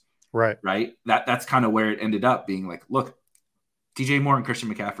players. Right. That's kind of where it ended up being like, look, DJ Moore and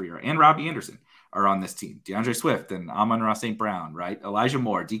Christian McCaffrey and Robbie Anderson are on this team. DeAndre Swift and Amon-Ra St. Brown, right? Elijah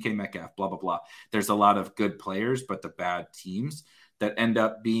Moore, DK Metcalf, blah, blah, blah. There's a lot of good players, but the bad teams that end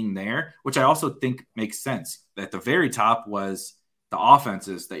up being there, which I also think makes sense. At the very top was the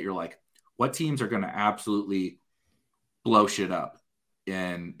offenses that you're like, what teams are going to absolutely blow shit up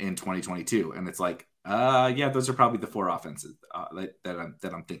in 2022? And it's like, those are probably the 4 offenses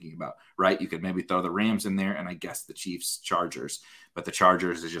that I'm thinking about, right? You could maybe throw the Rams in there, and I guess the Chiefs, Chargers, but the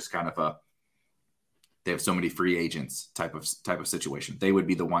Chargers is just kind of they have so many free agents type of situation. They would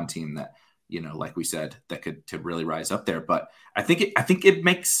be the one team that, like we said, that could really rise up there. But I think it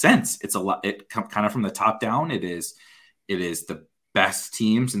makes sense. It's a lot. It kind of from the top down. It is the best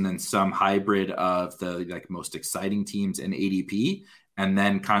teams, and then some hybrid of the like most exciting teams in ADP, and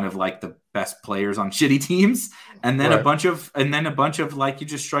then kind of like the best players on shitty teams, and then a bunch of like, you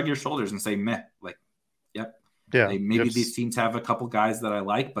just shrug your shoulders and say meh, like, yep, yeah, maybe these teams have a couple guys that I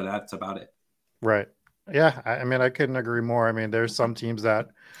like, but that's about it. Right. Yeah, I mean, I couldn't agree more. I mean, there's some teams that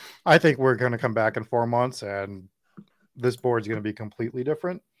I think we're going to come back in 4 months and this board's going to be completely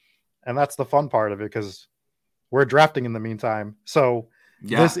different. And that's the fun part of it, because we're drafting in the meantime. So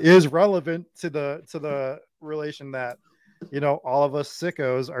this is relevant to the relation that, all of us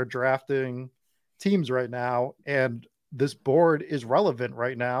sickos are drafting teams right now. And this board is relevant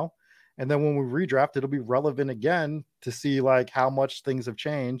right now. And then when we redraft, it'll be relevant again to see like how much things have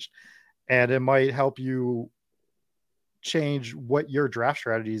changed. And it might help you change what your draft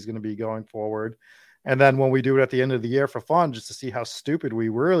strategy is going to be going forward. And then when we do it at the end of the year for fun, just to see how stupid we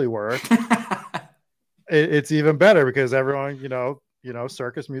really were, it's even better, because everyone,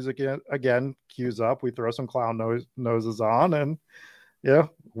 circus music again cues up. We throw some clown noses on, and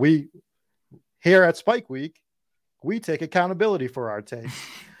we here at Spike Week, we take accountability for our takes.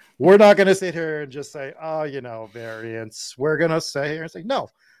 We're not going to sit here and just say, oh, variance. We're going to say here and say, no,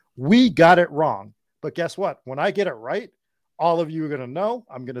 we got it wrong. But guess what? When I get it right, all of you are going to know.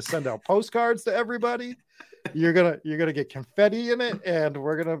 I'm going to send out postcards to everybody. You're going to get confetti in it, and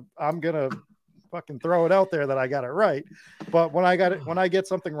I'm going to fucking throw it out there that I got it right. But when I get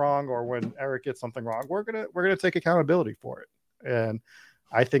something wrong, or when Eric gets something wrong, we're going to take accountability for it. And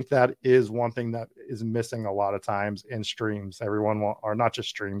I think that is one thing that is missing a lot of times in streams. Or not just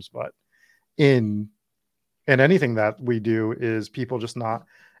streams, but in anything that we do, is people just not.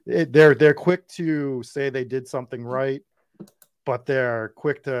 They're quick to say they did something right, but they're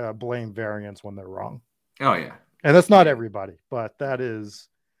quick to blame variance when they're wrong. Oh yeah, and that's not everybody, but it is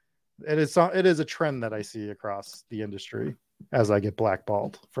a trend that I see across the industry as I get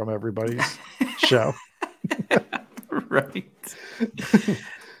blackballed from everybody's show. Right.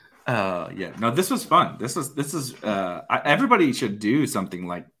 Yeah. No, this was fun. This is everybody should do something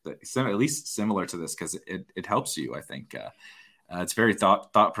like that, at least similar to this, because it helps you. I think it's very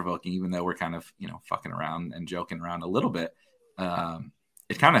thought provoking, even though we're kind of fucking around and joking around a little bit.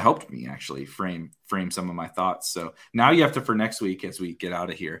 It kind of helped me actually frame some of my thoughts. So now you have to, for next week, as we get out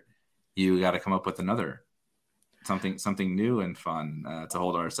of here, you got to come up with another something new and fun to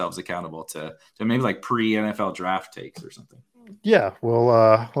hold ourselves accountable to maybe like pre-NFL draft takes or something. Yeah,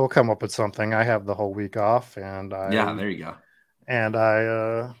 we'll come up with something. I have the whole week off, and there you go. And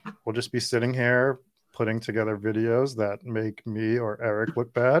I will just be sitting here putting together videos that make me or Eric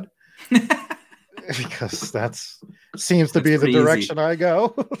look bad. Because that seems to be the direction easy. I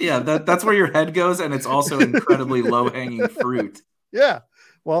go. Yeah, that's where your head goes, and it's also incredibly low-hanging fruit. Yeah,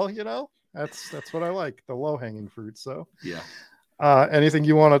 well, that's what I like, the low-hanging fruit. So yeah. Anything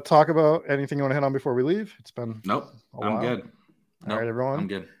you want to talk about? Anything you want to hit on before we leave? It's been I'm good. All right, everyone. I'm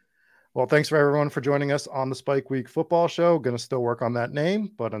good. Well, thanks for everyone for joining us on the Spike Week Football Show. Going to still work on that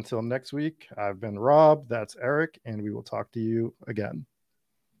name, but until next week, I've been Rob. That's Eric, and we will talk to you again.